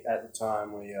legitimately at the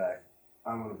time where you're like,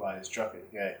 I'm going to buy this truck.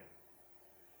 Okay.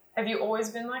 Have you always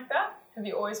been like that? Have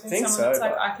you always been someone that's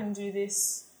like, I can do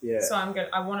this, so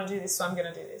I want to do this, so I'm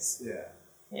going to do this? Yeah.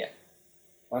 Yeah.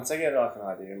 Once I get like an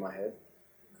idea in my head,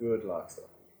 good luck stuff.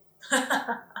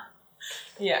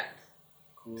 Yeah.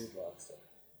 Good luck stuff.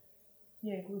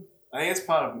 Yeah, good. I think it's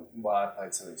part of why I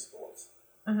played so many sports.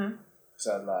 Mm-hmm.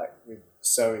 So I'd like, we're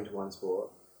so into one sport,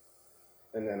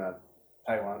 and then I'd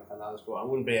play another sport. I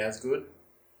wouldn't be as good,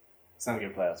 so I'm going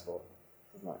to play that sport.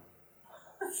 I'm like,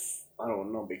 I don't want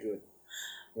to not be good.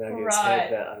 Then I get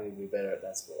scared that I need to be better at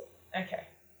that sport. Okay.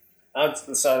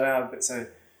 So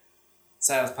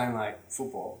say I was playing like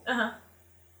football. Uh-huh.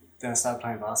 Then I started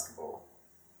playing basketball.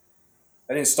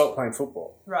 I didn't stop playing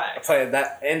football. Right. I played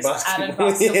that and basketball. Added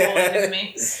basketball into the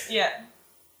mix. Yeah.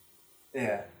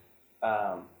 Yeah.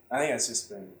 I think it's just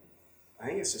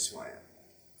who I am.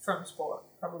 From sport,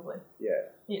 probably. Yeah.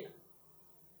 Yeah.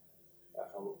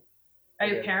 Are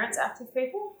your parents active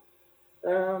people?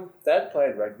 Dad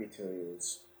played rugby till he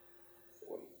was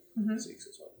 46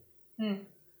 or something.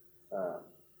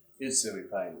 You'd still be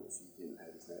playing if you didn't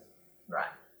have his net. Right.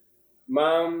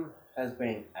 Mum has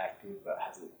been active but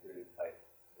hasn't really played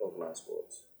organised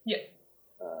sports. Yeah.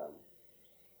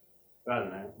 I don't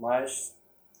know.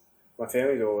 My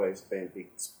family's always been big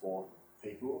sport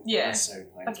people. Yeah. Not necessarily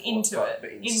playing Like sport, into it.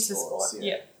 but Into sport.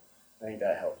 Yeah. I think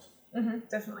that helps.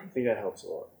 Definitely. I think that helps a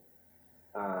lot.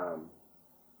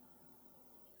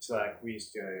 So like we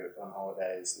used to go on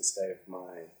holidays and stay with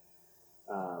my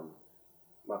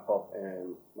pop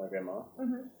and my grandma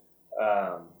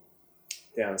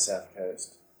down the south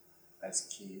coast as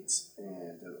kids,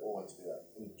 and there would always be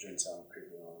like during summer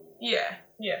cricket on,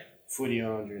 Yeah. footy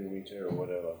on during the winter or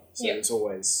whatever. So it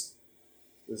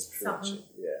was pretty much it.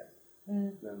 Yeah.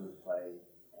 Then we play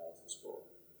for sport.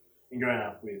 And growing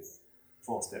up with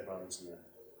 4 stepbrothers and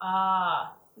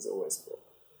that. There's always sport.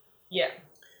 Yeah.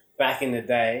 Back in the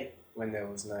day when there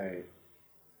was no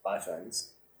iPhones,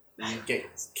 you'd get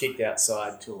kicked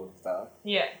outside till it was dark.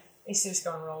 Yeah. I used to just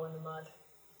go and roll in the mud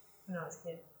when I was a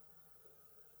kid.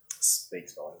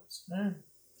 Speaks volumes.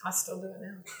 I still do it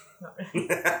now. Not really.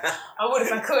 I would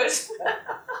if I could.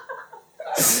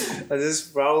 I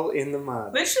just roll in the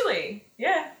mud. Literally,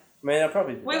 yeah. I mean, I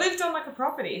probably did We that. lived on like a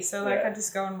property, so like I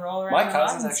just go and roll around My in the mud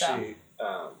cousins and stuff. actually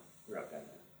grew up down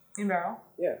there. In Barrel.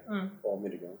 Yeah. Or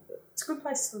Middleburn. But It's a good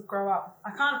place to grow up.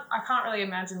 I can't really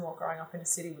imagine what growing up in a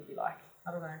city would be like.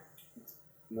 I don't know.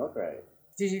 not great.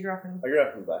 Did you grow up in? I grew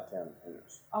up in Blacktown,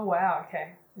 Penrith. Oh wow.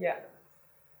 Okay. Yeah.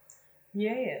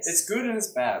 Yes. It's good and it's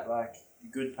bad. Like, the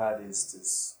good part is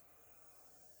there's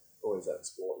always that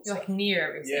sport and You're stuff. like near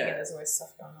everything, Yeah. and there's always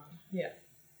stuff going on. Yeah.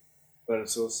 But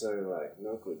it's also, like,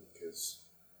 not good because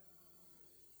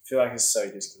I feel like it's so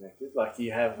disconnected. Like,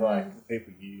 you have, like, the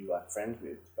people you, like, friends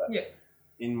with, but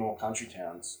in more country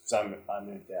towns, because I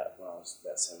moved out when I was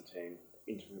about 17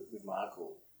 with my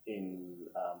uncle in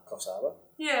Coffs Harbour.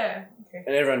 Yeah. Okay.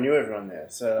 And everyone knew everyone there.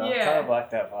 So I Yeah. kind of like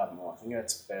that vibe more. I think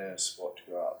that's a better spot to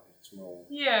grow up. It's more...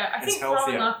 Yeah, I It's think growing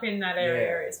healthier. up in that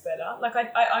area is better. Like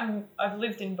I've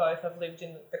lived in both. I've lived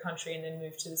in the country and then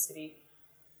moved to the city.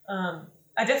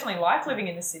 I definitely like living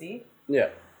in the city, Yeah.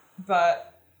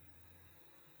 but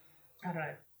I don't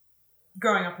know.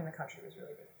 Growing up in the country was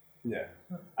really good. Yeah.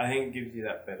 I think it gives you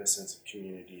that better sense of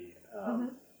community.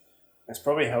 It's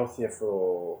probably healthier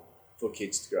for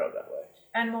kids to grow up that way.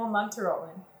 And more mud to roll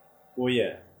in. Well,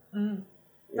 yeah.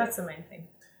 That's the main thing.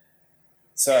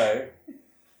 So,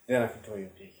 then I can call you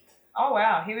a pig. Oh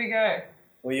wow, here we go.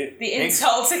 Well, The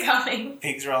insults are coming.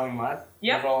 Pigs rolling mud?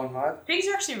 Yep. You're rolling mud? Pigs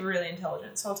are actually really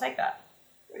intelligent, so I'll take that.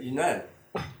 You know.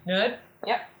 Nerd?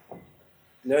 Yep.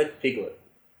 Nerd Piglet.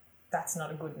 That's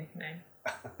not a good nickname.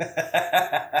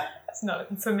 It's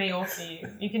not for me or for you.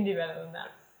 You can do better than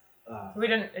that. We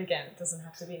don't, again, it doesn't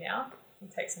have to be now. We'll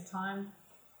take some time.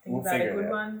 Think We'll about a figure good it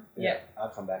out. one. Yeah. I'll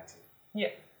come back to you. Yeah.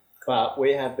 But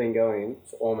we have been going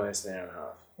for almost an hour and a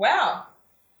half. Wow.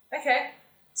 Okay.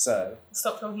 So,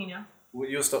 Stop talking now.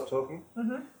 you'll stop talking?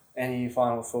 Any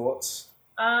final thoughts?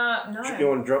 No. Do you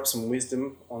want to drop some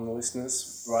wisdom on the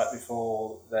listeners right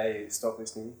before they stop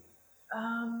listening?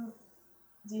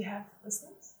 Do you have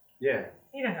listeners? Yeah.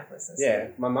 You don't have listeners. Yeah,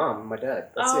 my mum and my dad.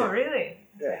 That's Oh, it. really?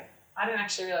 Yeah. I didn't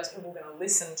actually realise people were going to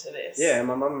listen to this. Yeah,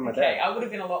 my mum and my Okay, dad. I would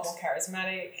have been a lot more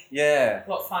charismatic, Yeah. a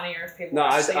lot funnier if people No,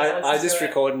 actually listened I just to it.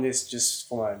 recording this just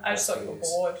for my I just thought you were use.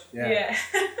 bored. Yeah.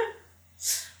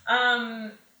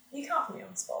 You can't put me on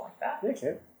the spot like that.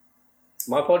 Okay.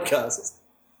 My podcast.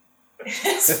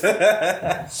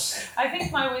 I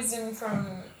think my wisdom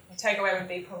from takeaway would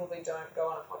be probably don't go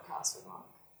on a podcast with Mark.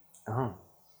 Oh,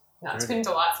 No, it's been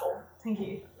delightful. Thank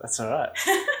you. that's all right.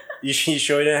 You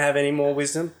sure you don't have any more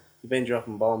wisdom? You've been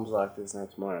dropping bombs like there's no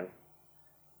tomorrow.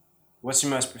 What's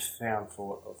your most profound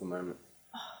thought of the moment?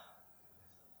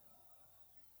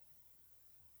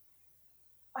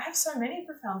 I have so many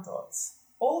profound thoughts.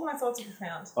 All of my thoughts are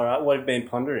profound. All right, what have you been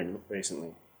pondering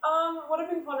recently? What I've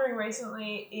been pondering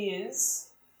recently is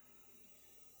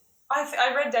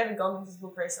I read David Goggins'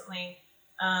 book recently,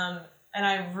 and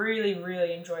I really,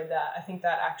 really enjoyed that. I think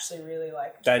that actually really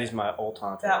That is my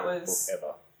all-time That favorite was- book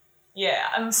ever. yeah,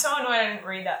 I'm so annoyed I didn't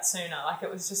read that sooner. Like,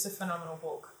 it was just a phenomenal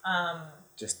book.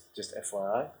 Just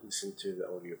FYI, listen to the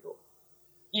audiobook.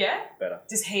 Yeah? Better.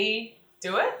 Does he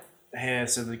do it? Yeah,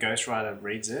 so the ghostwriter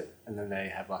reads it, and then they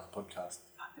have like a podcast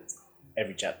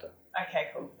every chapter. Okay,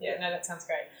 cool. Yeah, no, that sounds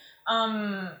great.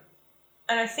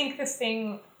 And I think the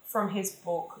thing from his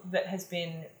book that has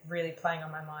been really playing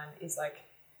on my mind is like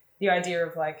the idea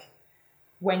of like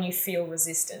when you feel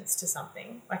resistance to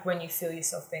something, like when you feel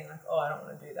yourself being like, oh, I don't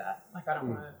want to do that. Like, I don't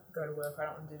want to go to work. I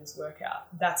don't want to do this workout.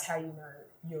 That's how you know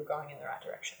you're going in the right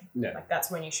direction. Yeah. Like,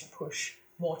 that's when you should push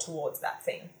more towards that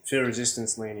thing. Feel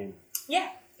resistance, lean in. Yeah,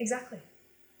 exactly.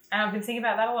 And I've been thinking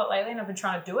about that a lot lately, and I've been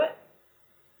trying to do it,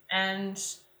 and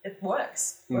it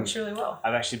works. It works really well.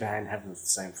 I've actually been having the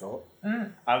same thought.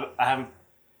 I haven't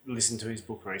listened to his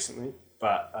book recently,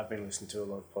 but I've been listening to a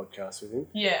lot of podcasts with him.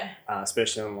 Yeah.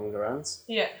 Especially on longer runs.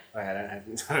 Yeah. I don't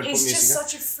have He's just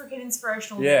such a freaking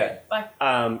inspirational dude. Like,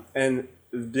 and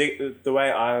the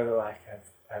way I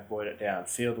have boiled it down,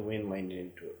 feel the wind leaning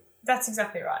into it. That's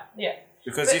exactly right. Yeah.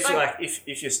 Because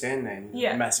if you're standing there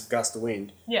in a massive gust of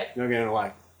wind, you're going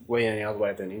to wee any other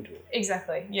way than into it.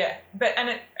 Exactly. Yeah. But and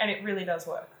it really does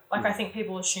work. Like I think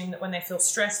people assume that when they feel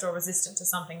stressed or resistant to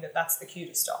something that's the cue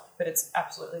to stop, but it's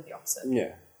absolutely the opposite.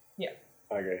 Yeah. Yeah.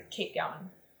 I agree. Keep going.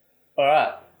 All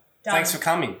right. Done. Thanks for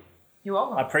coming. You're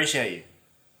welcome. I appreciate you.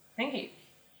 Thank you.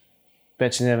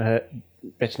 Bet you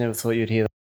never thought you'd hear that.